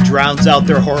music drowns out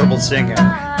their horrible singing.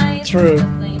 True.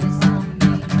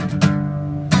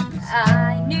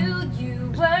 I knew you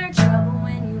were trouble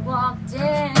when you walked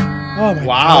in. Oh my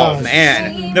Wow, God.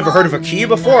 man. Never heard of a key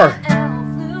before.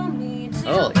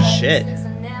 Holy shit.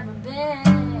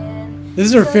 This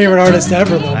is her favorite artist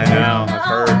ever, though. I know, I've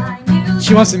heard.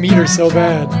 She wants to meet her so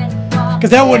bad.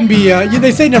 Because that wouldn't be.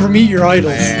 They say never meet your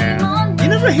idols. Man. You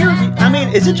never hear. I mean,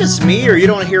 is it just me, or you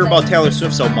don't hear about Taylor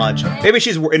Swift so much? Maybe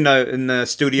she's in the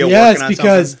studio Yes, working on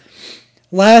because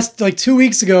something. 2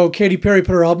 weeks ago, Katy Perry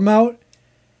put her album out,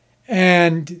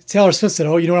 and Taylor Swift said,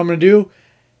 "Oh, you know what I'm going to do?"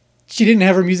 She didn't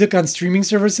have her music on streaming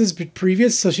services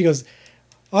previous, so she goes,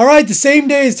 "All right, the same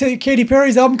day as Katy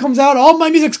Perry's album comes out, all my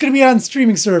music's going to be on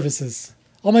streaming services,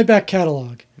 all my back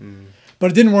catalog." But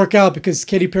it didn't work out because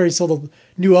Katy Perry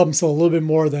new album sold a little bit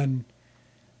more than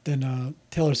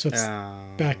Taylor Swift's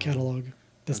back catalog.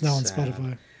 That's now on sad.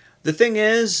 Spotify. The thing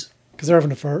is, Because they're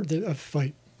having a fight.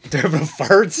 they're having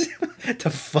farts.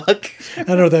 The fuck? I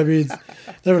don't know what that means.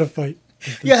 They're having a fight.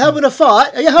 You having a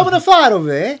fight? Are you having a fight over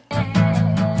there?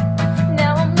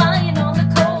 Now I'm lying on the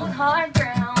cold, hard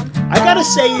ground. I gotta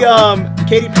say,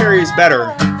 Katy Perry is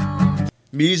better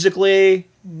musically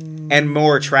and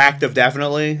more attractive,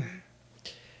 definitely.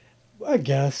 I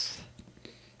guess.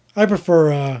 I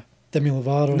prefer Demi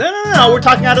Lovato. No. We're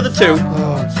talking out of the two.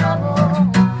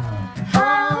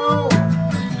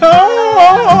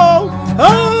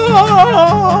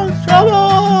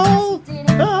 Trouble.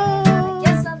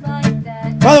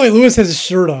 By the way, Lewis has his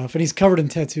shirt off and he's covered in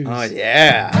tattoos. Oh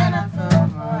yeah,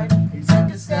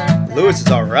 Louis is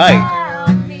all right.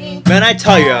 Man, I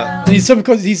tell you, And he's I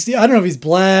don't know if he's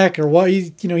black or what.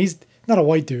 He's not a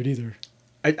white dude either.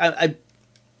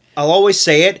 I'll always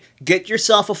say it. Get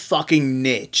yourself a fucking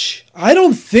niche, I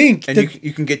don't think. and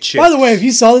you can get shit. By the way, if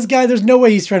you saw this guy, there's no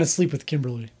way he's trying to sleep with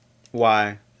Kimberly.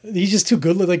 Why? He's just too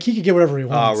good. Like he could get whatever he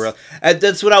wants. Oh, really?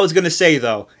 That's what I was gonna say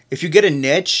though. If you get a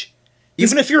niche,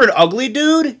 even if you're an ugly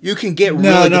dude, you can get really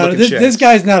No. good-looking This chicks.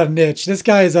 guy's not a niche. This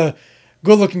guy is a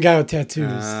good-looking guy with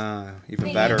tattoos.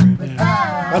 Even better.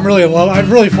 I'm really in love.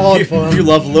 I've really fallen for him. You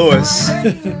love Louis.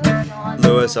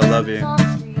 Louis, I love you.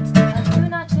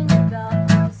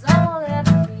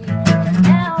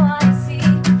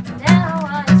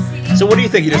 So what do you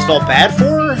think? You just felt bad for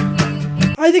her?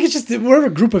 I think it's just that whatever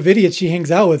group of idiots she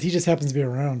hangs out with, he just happens to be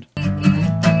around.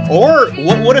 Or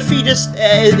what if he just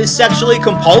is sexually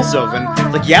compulsive and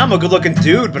like, yeah, I'm a good-looking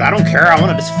dude, but I don't care. I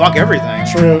want to just fuck everything.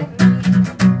 True.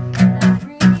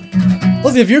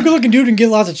 Listen, if you're a good-looking dude and get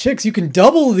lots of chicks, you can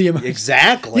double the amount.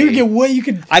 Exactly. You can get what you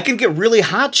could. I can get really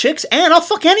hot chicks, and I'll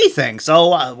fuck anything.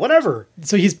 So whatever.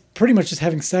 So he's pretty much just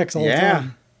having sex all the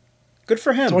time. Good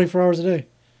for him. 24 hours a day.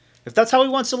 If that's how he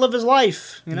wants to live his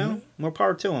life, more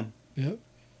power to him. Yep.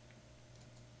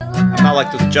 I'm not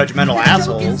like those judgmental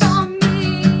assholes.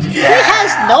 He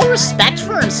has no respect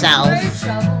for himself.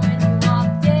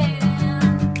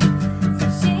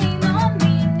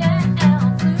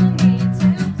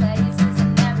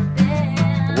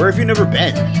 Where have you never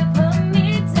been?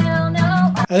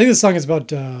 I think this song is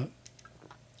about. I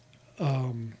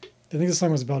think this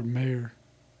song was about Mayor.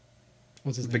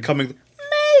 What's his name? Becoming mayor.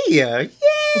 Yeah.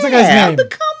 What's that guy's name?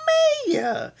 Become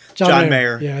mayor. John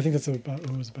Mayer. Yeah, I think that's what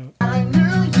it was about.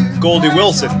 Goldie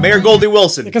Wilson. Mayor Goldie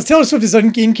Wilson. Because Taylor Swift is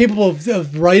incapable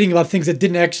of writing about things that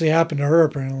didn't actually happen to her,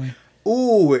 apparently.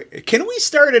 Ooh, can we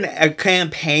start a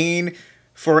campaign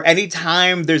for any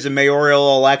time there's a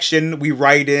mayoral election, we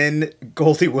write in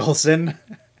Goldie Wilson?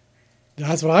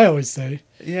 That's what I always say.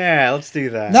 Yeah, let's do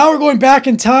that. Now we're going back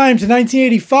in time to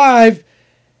 1985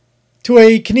 to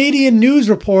a Canadian news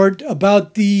report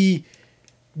about the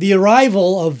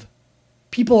arrival of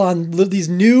people on these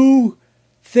new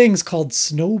things called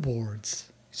snowboards.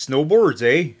 Snowboards,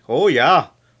 eh? Oh, yeah.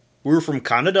 We were from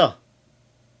Canada.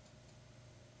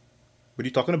 What are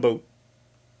you talking about?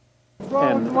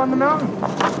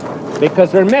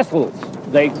 Because they're missiles.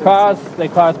 They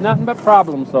cause nothing but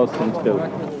problems, those things do.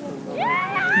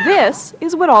 This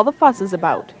is what all the fuss is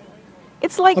about.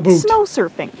 It's like A boot. snow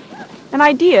surfing, an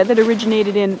idea that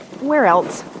originated in, where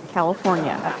else?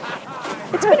 California.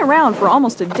 It's been around for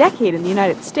almost a decade in the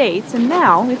United States, and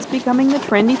now it's becoming the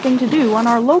trendy thing to do on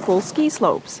our local ski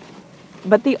slopes.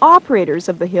 But the operators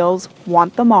of the hills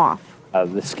want them off.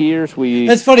 The skiers,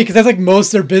 That's funny because that's like most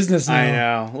of their business now. I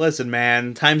know. Listen,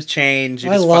 man. Times change.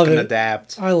 You I just love fucking it.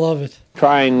 adapt. I love it.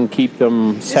 try and keep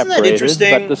them Isn't separated. that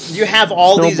interesting? But You have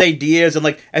all these ideas, and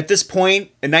like at this point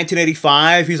in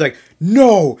 1985, he's like,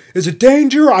 "No, is it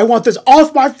danger? I want this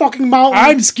off my fucking mountain."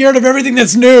 I'm scared of everything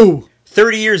that's new.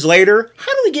 30 years later,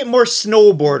 how do we get more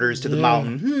snowboarders to the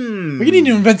mountain? We need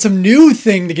to invent some new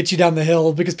thing to get you down the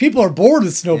hill because people are bored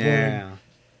with snowboarding. Yeah.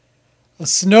 A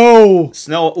snow.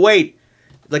 Wait,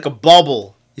 like a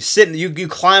bubble. You sit and you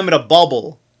climb in a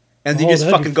bubble, and then you just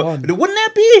that'd fucking be go. fun. Wouldn't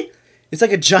that be? It's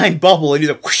like a giant bubble, and you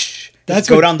just whoosh. That's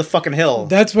Go what- down the fucking hill.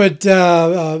 That's what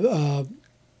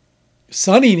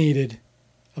Sonny needed,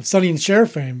 of Sonny and Cher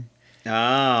fame,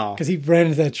 Oh. because he ran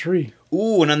into that tree.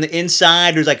 Ooh, and on the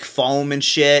inside, there's like foam and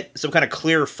shit. Some kind of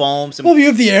clear foam. Well, if you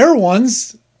have the air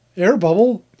ones, air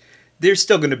bubble. There's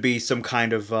still going to be some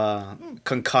kind of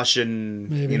concussion,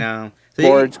 Maybe. you know. So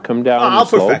boards come down I'll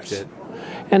the slopes, perfect it.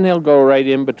 and they'll go right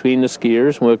in between the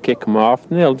skiers, and we'll kick them off,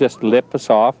 and they'll just lip us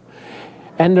off.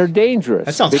 And they're dangerous.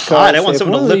 That sounds because hot. I want if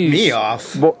someone to one of lip me these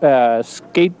off.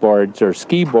 Skateboards or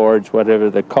ski boards, whatever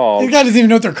they're called. You guy doesn't even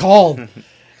know what they're called.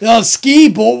 Ski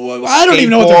board. I don't even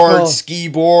know what they're called. Ski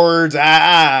boards.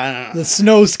 The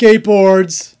snow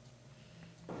skateboards.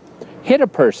 Hit a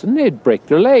person, they'd break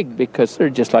their leg because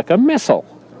they're just like a missile.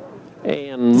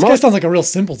 And This guy sounds like a real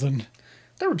simpleton.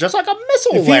 They were just like a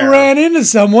missile If he there. ran into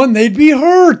someone, they'd be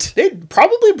hurt. They'd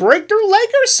probably break their leg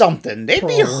or something. They'd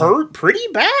be Probably. hurt pretty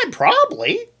bad,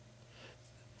 probably.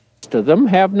 most of them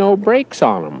have no brakes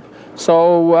on them.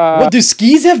 So, What, do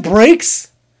skis have brakes?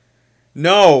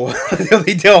 No,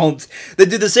 they don't. They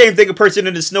do the same thing a person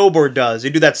in a snowboard does. They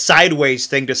do that sideways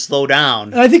thing to slow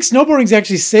down. And I think snowboarding's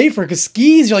actually safer because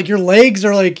skis, you're like your legs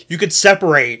are like, You could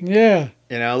separate. yeah.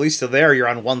 You know, at least to there, you're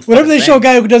on one foot. Whenever they show a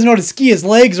guy who doesn't know how to ski, his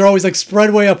legs are always like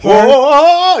spread way apart.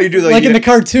 Whoa, you do Like in the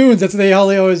cartoons, that's how they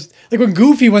always, like when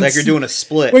Goofy went, like you're doing a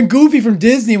split. when Goofy from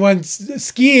Disney went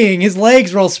skiing, his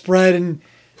legs were all spread and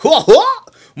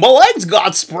My legs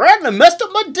got spread and I messed up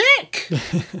my dick.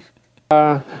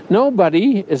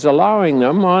 nobody is allowing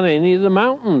them on any of the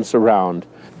mountains around.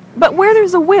 But where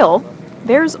there's a will,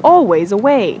 there's always a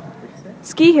way.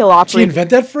 Ski hill she operators. invent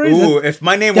that phrase? Ooh, if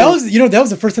my name that were, was that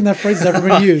was the first time that phrase has ever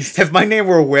been used. if my name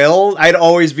were Will, I'd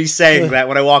always be saying that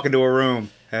when I walk into a room.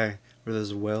 Hey, where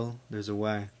there's a will, there's a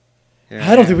way. Yeah.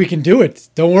 I don't think we can do it.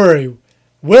 Don't worry.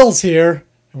 Will's here,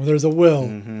 and where there's a will,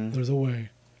 there's a way.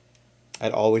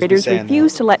 I'd always be Operators saying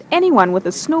refuse to let anyone with a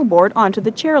snowboard onto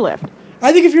the chairlift.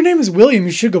 I think if your name is William,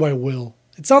 you should go by Will.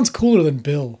 It sounds cooler than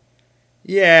Bill.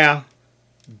 that. Yeah,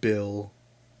 Bill.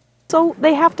 So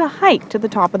they have to hike to the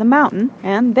top of the mountain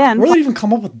and then Where did they even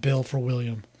come up with Bill for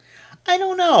William? I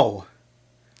don't know.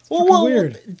 fucking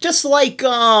weird. Just like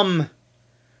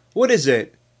what is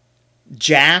it?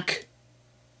 Jack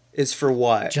is for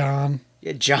what? John.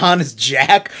 Yeah, John is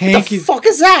Jack. Hank What the fuck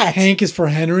is that? Hank is for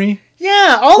Henry.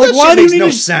 Yeah, all Like, that why shit do you makes need no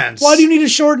to- sense. Why do you need to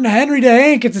shorten Henry to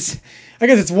Hank? I guess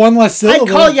it's one less syllable.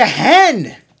 I'd call you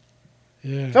Hen.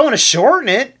 Yeah. If I want to shorten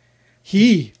it.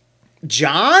 He.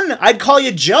 John? I'd call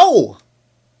you Joe.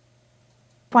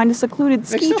 Find a secluded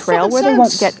Makes ski no trail fucking where they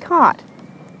won't sense. get caught.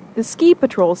 The ski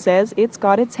patrol says it's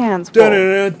got its hands full.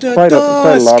 Quite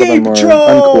a lot of them are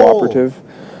uncooperative.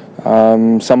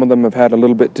 Some of them have had a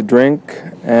little bit to drink,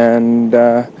 and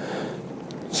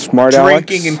smart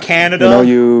Drinking Alex. in Canada. You know,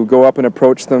 you go up and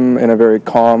approach them in a very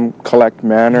calm, collect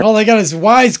manner. All they got is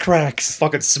wisecracks.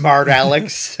 Fucking smart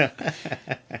Alex.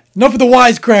 Enough of the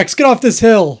wisecracks. Get off this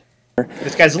hill.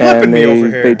 This guy's lipping And me over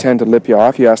they here. tend to lip you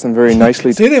off. You ask them very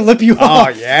nicely. See, they lip you Oh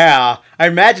off. yeah, I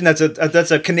imagine that's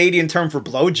a Canadian term for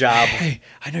blowjob. Hey,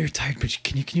 I know you're tired, but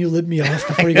can you lip me off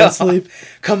before you go to sleep?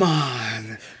 Come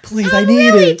on, Please, I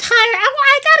need it. Tired.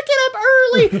 I gotta get up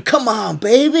early. come on,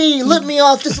 baby, lip me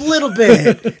off just a little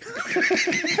bit.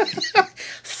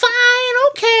 Fine.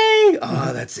 Okay.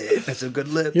 Oh, that's it. That's a good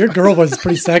lip. Your girl voice is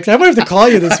pretty sexy. I might have to call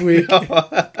you this week.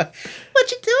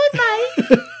 What you doing,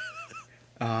 mate?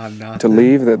 Oh, no. to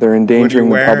leave, that they're endangering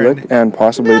the wearing? public and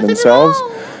possibly Nothing at themselves.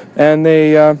 all. And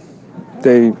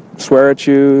they swear at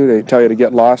you. They tell you to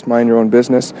get lost, mind your own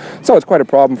business. So it's quite a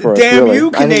problem for us, Damn really. you,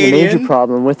 I think the Canadian. major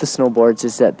problem with the snowboards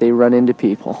is that they run into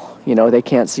people. You know, they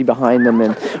can't see behind them,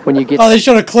 and when you get Oh, they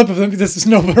showed a clip of them. This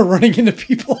snowboarder running into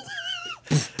people.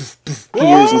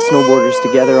 skiers and snowboarders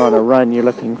together on a run, you're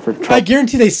looking for I trouble.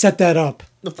 guarantee they set that up.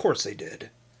 Of course they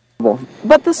did.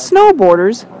 But the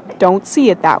snowboarders don't see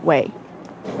it that way.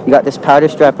 You got this powder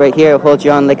strap right here. It'll hold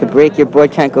you on like a brake. Your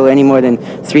board can't go any more than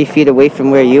 3 feet away from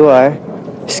where you are.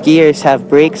 Skiers have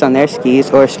brakes on their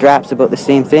skis or straps about the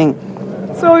same thing.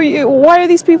 So why are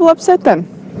these people upset then?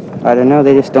 I don't know.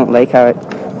 They just don't like how it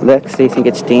looks. They think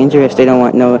it's dangerous. They don't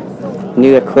want no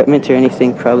new equipment or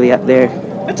anything probably up there.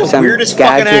 That's the Some weirdest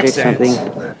fucking gadget or accent.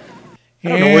 something. I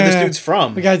don't know where this dude's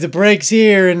from. We got the breaks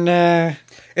here, and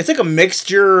It's like a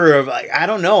mixture of, like, I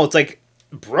don't know. It's like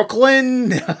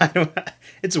Brooklyn.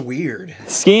 It's weird.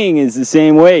 Skiing is the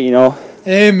same way, you know.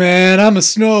 hey, man, I'm a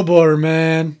snowboarder,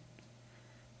 man.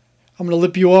 I'm gonna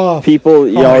lip you off. People,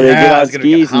 you know, they yeah, get on it's gonna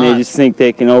get skis and they hot. just think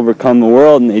they can overcome the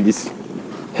world, and they just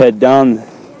head down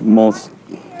most,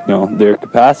 you know, their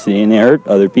capacity, and they hurt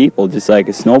other people just like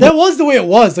a snowboard. That was the way it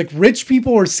was. Like, rich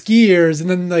people were skiers, and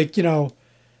then, like, you know,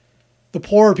 the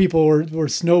poorer people were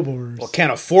snowboarders. Well,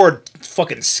 can't afford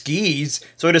fucking skis,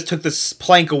 so I just took this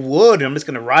plank of wood and I'm just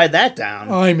gonna ride that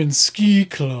down. I'm in ski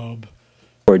club.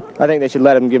 I think they should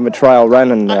let them give them a trial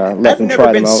run and let I've them never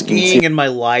try been them out. skiing in my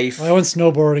life. I went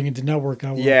snowboarding and did not work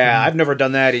out well. Yeah, I've never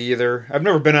done that either. I've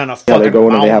never been on a Yeah, fucking they go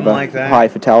in and they mountain have a like that. high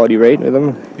fatality rate with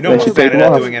them. You know, They I'm should take bad them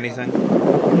at off. doing anything.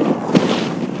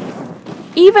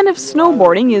 Even if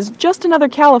snowboarding is just another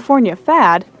California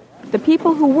fad, the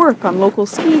people who work on local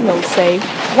ski hills say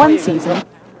one season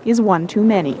is one too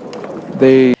many.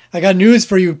 I got news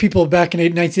for you people back in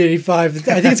 1985.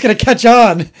 I think it's going to catch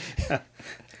on.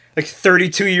 Like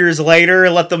 32 years later,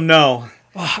 let them know.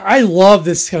 I love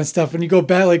this kind of stuff. When you go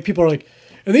back, like, people are like,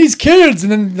 and these kids,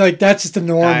 and then, like, that's just the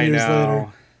norm I years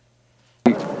know.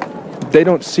 later. They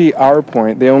don't see our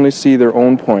point. They only see their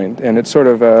own point, and it's sort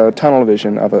of a tunnel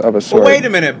vision of a sort. Well, wait a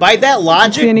minute. By that see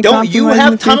logic, any don't you compromise in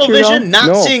have the tunnel future, though? vision,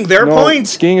 not seeing their no, points?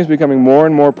 Skiing is becoming more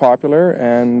and more popular,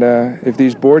 and if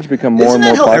these boards become more Isn't and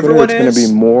that more how popular, it's everyone going to is?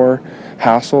 be more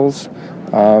hassles.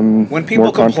 When people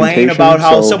more complain confrontation, about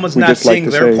how so someo's we not just like seeing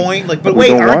to their say point, like, that but we wait,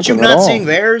 don't aren't want you them at not all. seeing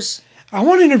theirs? I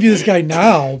want to interview this guy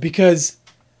now because,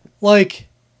 like,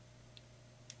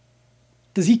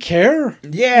 does he care?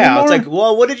 Yeah, anymore? it's like,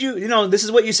 well, what did you know, this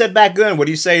is what you said back then. What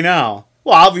do you say now?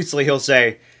 Well, obviously he'll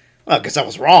say, well, I guess I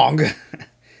was wrong.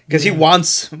 Because he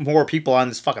wants more people on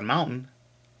this fucking mountain.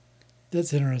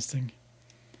 That's interesting.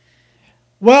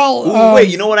 Well, Ooh, wait,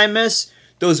 you know what I miss?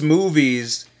 Those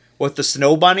movies with the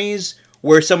snow bunnies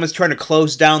where someone's trying to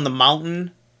close down the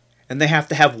mountain and they have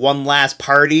to have one last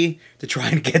party to try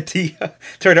and get the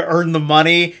try to earn the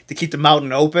money to keep the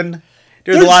mountain open.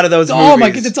 There's a lot of those movies. Oh my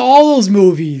god, it's all those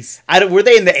movies. Were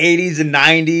they in the 80s and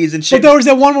 90s and shit? But there was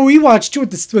that one where we watched too with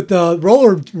the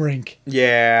roller rink.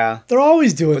 Yeah. They're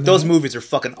always doing But that. those movies are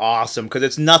fucking awesome because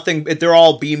it's nothing. They're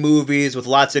all B movies with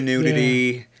lots of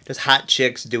nudity. Just hot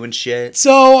chicks doing shit.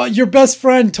 So your best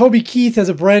friend Toby Keith has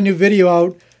a brand new video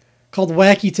out called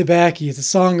 "Wacky Tobacco." It's a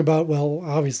song about, well,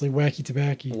 obviously Wacky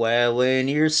Tobacco. Well, when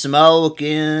you're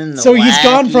smoking. So he's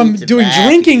gone from doing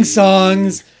drinking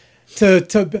songs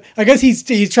to I guess he's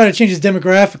trying to change his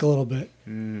demographic a little bit.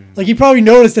 Like, he probably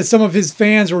noticed that some of his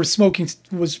fans were smoking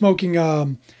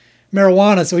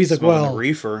marijuana, so he's like, Smoking well, the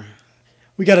reefer.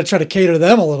 we got to try to cater to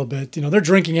them a little bit. You know, they're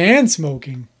drinking and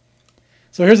smoking.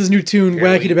 So here's this new tune,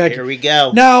 Wacky Tobacco. Here we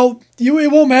go. Now,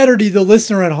 it won't matter to the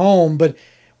listener at home, but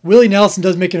Willie Nelson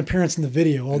does make an appearance in the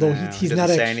video, although he's not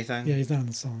say anything. Yeah, he's not in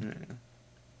the song. Yeah.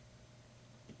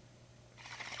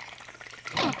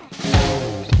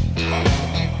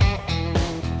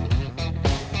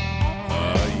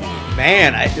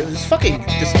 Man, it's fucking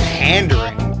just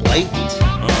pandering, blatant.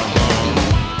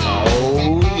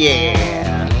 Oh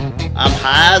yeah, I'm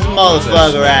high as a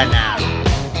motherfucker right now.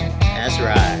 That's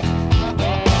right.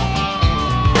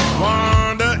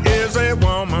 Wanda is a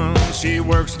woman. She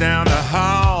works down the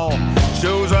hall.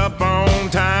 Shows up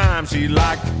on time. She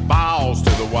like balls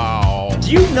to the wall. Do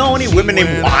you know any women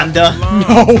named Wanda?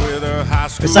 No.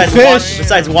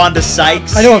 Besides Wanda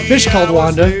Sykes. I know a fish called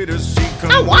Wanda.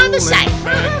 I'm Wanda Sykes.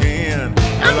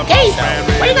 I'm gay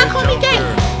though. Why you gotta call me gay?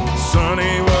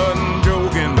 Sonny wasn't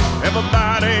joking.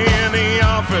 Everybody in the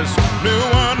office knew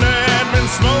Wanda had been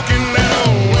smoking that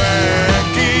old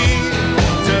wacky.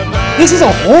 This is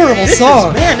a horrible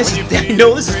song. This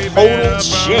is total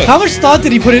shit. How much thought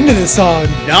did he put into this song?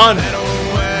 None.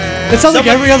 It sounds like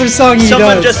every other song he does.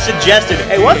 Someone just suggested,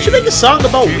 hey, why don't you make a song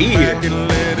about weed?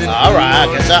 Alright, I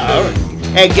guess alright.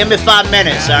 Hey, give me 5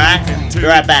 minutes, alright? Be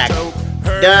right back.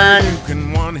 Done.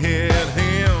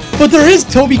 But there is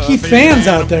Toby Keith fans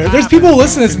out there. There's people who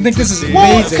listen to this and think this is amazing.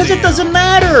 Well, because it doesn't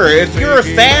matter. If you're a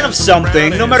fan of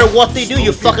something, no matter what they do,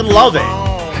 you fucking love it.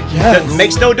 Yeah. That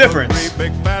makes no difference.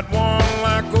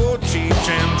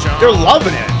 They're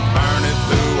loving it.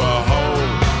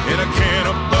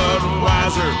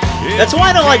 That's why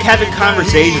I don't like having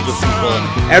conversations with people.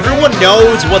 Everyone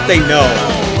knows what they know.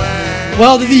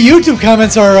 Well, the YouTube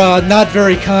comments are not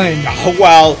very kind.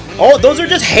 Those are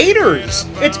just haters.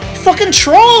 It's fucking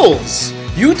trolls.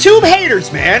 YouTube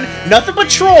haters, man. Nothing but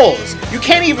trolls. You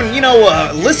can't even,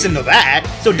 listen to that.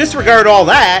 So disregard all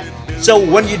that. So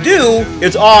when you do,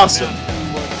 it's awesome.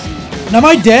 Now,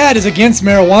 my dad is against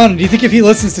marijuana. Do you think if he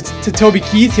listens to Toby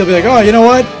Keith, he'll be like, oh, you know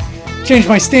what? Change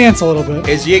my stance a little bit.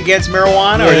 Is he against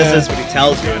marijuana, or is this what he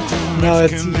tells you? No,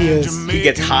 he is. He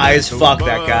gets high as fuck,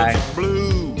 that guy.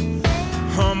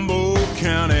 Humboldt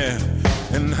County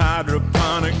and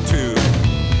hydroponic too.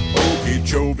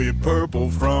 Okeechobee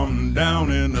purple from down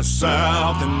in the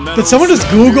south. Did someone just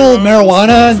Google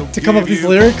marijuana to come up with these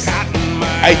lyrics?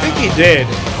 I think he did.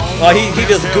 Well, he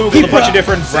just Googled a bunch of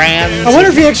different brands. I wonder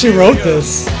if he actually wrote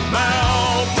this.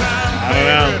 I don't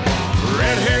know.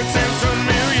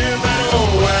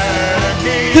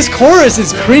 This chorus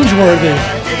is cringeworthy.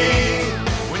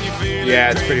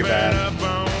 Yeah, it's pretty bad.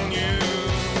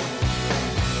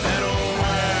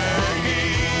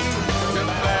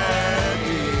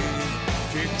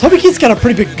 Toby Keith's got a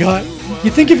pretty big gut.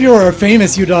 You'd think if you were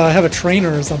famous, you'd have a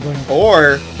trainer or something.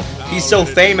 Or he's so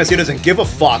famous he doesn't give a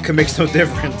fuck. It makes no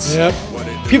difference. Yep.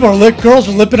 Girls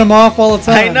are lipping him off all the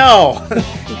time. I know.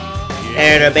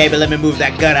 And baby, let me move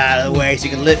that gut out of the way so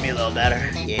you can lip me a little better.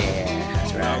 Yeah,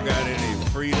 that's right.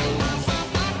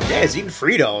 Yeah, he's eating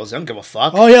Fritos. I don't give a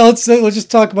fuck. Oh yeah, let's just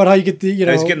talk about how you get the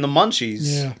he's getting the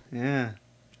munchies. Yeah.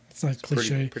 It's not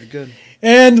cliche. Pretty good.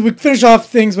 And we finish off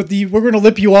things with we're going to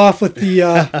lip you off with the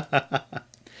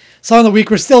song of the week.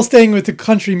 We're still staying with the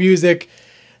country music.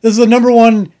 This is the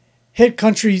 #1 hit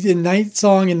country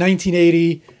song in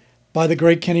 1980 by the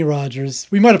great Kenny Rogers.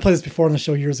 We might have played this before on the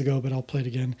show years ago, but I'll play it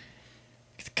again.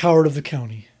 It's Coward of the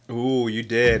County. Ooh, you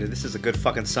did. This is a good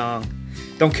fucking song.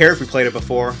 Don't care if we played it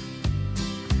before.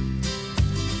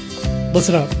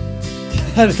 Listen up.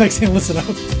 I just like saying listen up.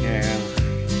 Yeah.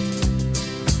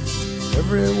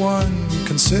 Everyone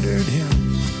considered him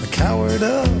the coward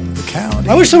of the county.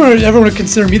 I wish everyone would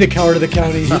consider me the coward of the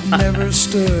county. He never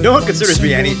stood. No one considers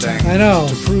me anything. I know.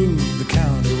 To prove the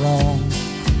county wrong.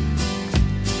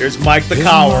 Here's Mike the His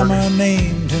Coward. Mama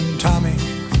named him Tommy,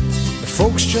 but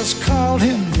folks just called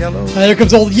him Yellow. There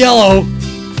comes old Yellow.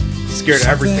 Scared of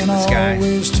everything, this guy.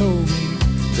 Always told me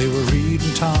they were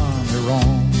reading Tommy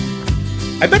wrong.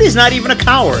 I bet he's not even a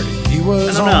coward. He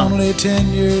was only 10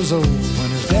 years old when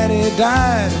his daddy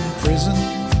died in prison.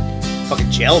 Fucking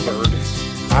jailbird.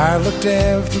 I looked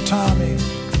after Tommy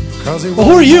because he was. Well,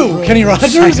 who are you, Kenny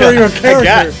Rogers, or your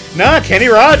character? No, Kenny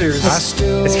Rogers.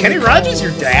 Is Kenny Rogers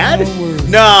your dad?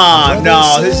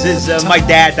 No. This is my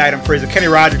dad died in prison. Kenny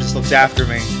Rogers just looks after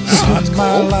me. Oh, that's cool.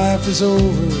 My life is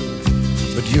over,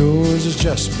 but yours has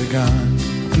just begun.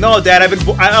 No, Dad, I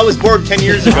was born 10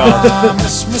 years ago.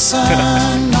 Promise me,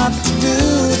 son, not to do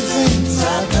the things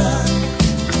I've done.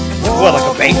 What,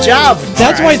 like a bank job?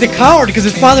 That's why he's a coward, because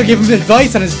his father gave him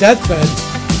advice on his deathbed.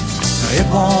 It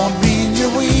won't mean you're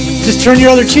weak. Just turn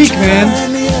your other cheek, man.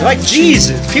 Turn the They're like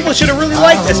Jesus. People should have really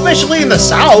liked, especially in the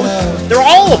South. They're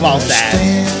all about that.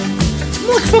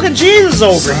 Look, fucking Jesus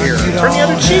over here. Turn the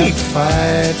other cheek.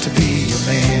 Fight to be a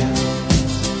man.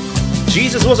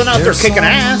 Jesus wasn't out there kicking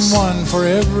ass. For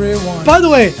everyone. By the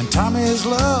way, and Tommy's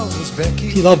love is Becky.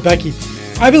 He loved Becky.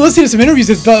 I've been listening to some interviews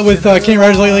with Kenny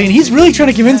Rogers lately, and he's really trying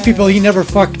to convince people he never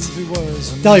fucked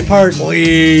Dolly Parton.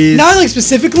 Please. Not like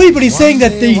specifically, but he's saying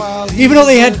that even though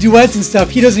they had duets and stuff,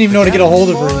 he doesn't even know how to get a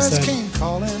hold of her. He said.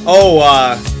 Oh,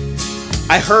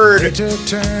 I heard. They took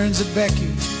turns at Becky,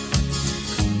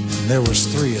 and there was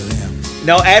 3 of them.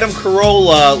 Now, Adam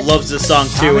Carolla loves this song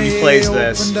too, and he plays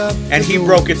this. And he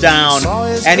broke it down,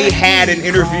 and he had an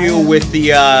interview with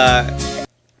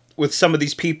with some of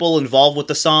these people involved with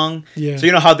the song. Yeah. So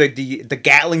you know how the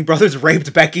Gatling brothers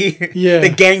raped Becky? Yeah. They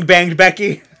gangbanged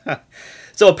Becky?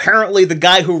 So apparently the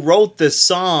guy who wrote this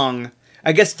song,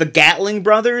 I guess the Gatling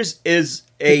brothers is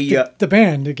the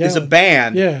band. Is a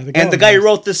band. Yeah. And the guy who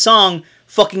wrote this song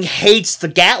fucking hates the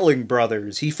Gatling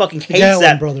brothers. He fucking hates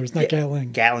Gatling brothers, not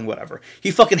Gatling. Gatling, whatever.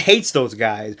 He fucking hates those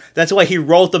guys. That's why he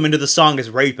wrote them into the song as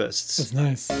rapists. That's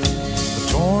nice.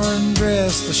 The torn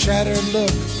dress, the shattered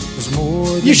look was more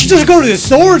than You should just go to the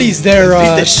authorities there,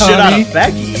 beat the shit out Tommy. of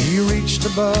Becky. He reached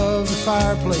above the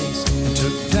fireplace and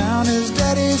took down his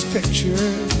daddy's picture.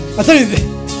 I thought he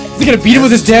was gonna beat him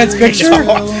with his dad's picture.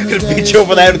 Gonna beat you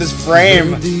over the head with his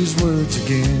frame. These words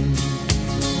again.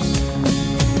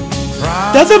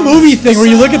 That's a movie thing where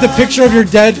you look at the picture of your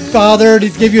dead father and he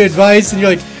give you advice, and you're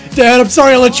like, Dad, I'm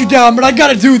sorry I let you down, but I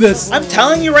gotta do this. I'm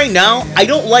telling you right now, I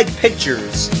don't like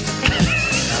pictures.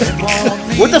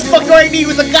 What the fuck do I need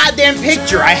with a goddamn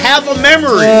picture? I have a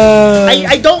memory.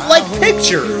 I don't like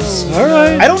pictures.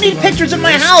 Alright. I don't need pictures in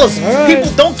my house.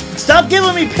 People don't stop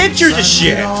giving me pictures of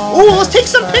shit. Ooh, let's take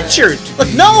some pictures.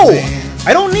 Like, no,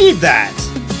 I don't need that.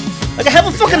 Like, I have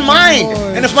a fucking mind,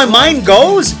 and if my mind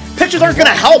goes, pictures aren't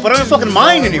gonna help. I don't have a fucking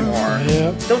mind anymore.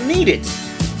 Don't need it.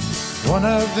 One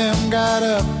of them got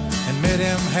up and met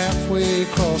him halfway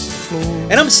across the floor.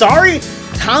 And I'm sorry,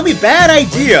 Tommy, bad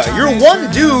idea. You're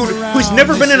one dude who's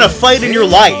never been in a fight in your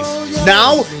life.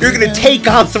 Now you're gonna take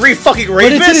on 3 fucking rapists?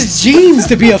 But it's in his genes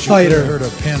to be a fighter. Heard a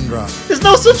pin drop. There's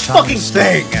no such fucking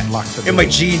thing in my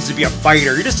genes to be a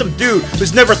fighter. You're just some dude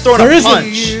who's never thrown a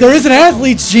punch. There is an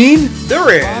athlete's gene.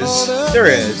 There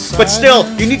is. But still,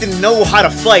 you need to know how to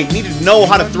fight. You need to know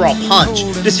how to throw a punch.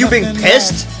 Just you being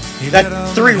pissed that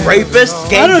 3 rapists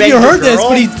gangbanged I don't know if you heard the this, girl?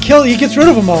 but he gets rid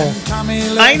of them all.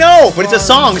 I know, but it's a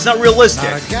song. It's not realistic.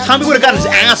 Tommy would have gotten his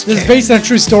ass This is kicked. based on a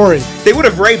true story. They would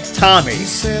have raped Tommy. He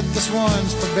said this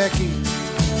one's for Becky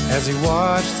as he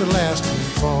watched the last one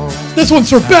fall. This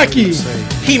one's for Becky.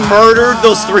 He murdered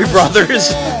those 3 brothers.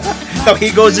 So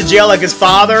he goes to jail like his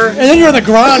father. And then you're on the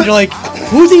ground, you're like,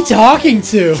 who's he talking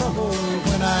to?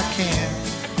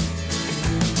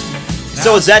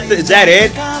 So is that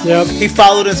it? Yep. He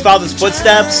followed his father's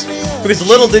footsteps? Because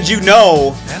little did you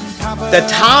know that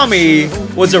Tommy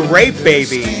was a rape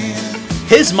baby.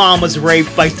 His mom was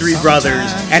raped by 3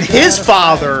 brothers, and his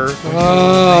father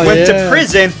went to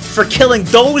prison for killing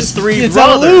those 3 It's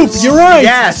brothers. on a loop. You're right.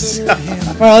 Yes. All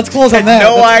right, let's close on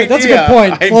that. That's a good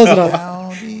point. Close it up.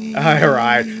 All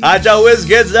right.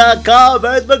 HotshotWizKids.com,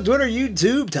 Facebook, Twitter,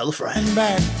 YouTube. Tell a friend.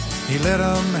 Back, he let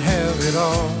him have it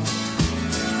all.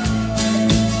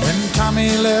 When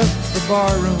Tommy left the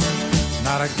barroom,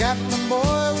 not a Gatlin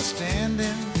boy was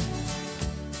standing.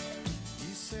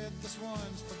 He said this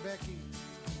one's for Becky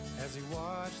as he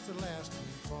watched the last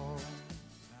one fall.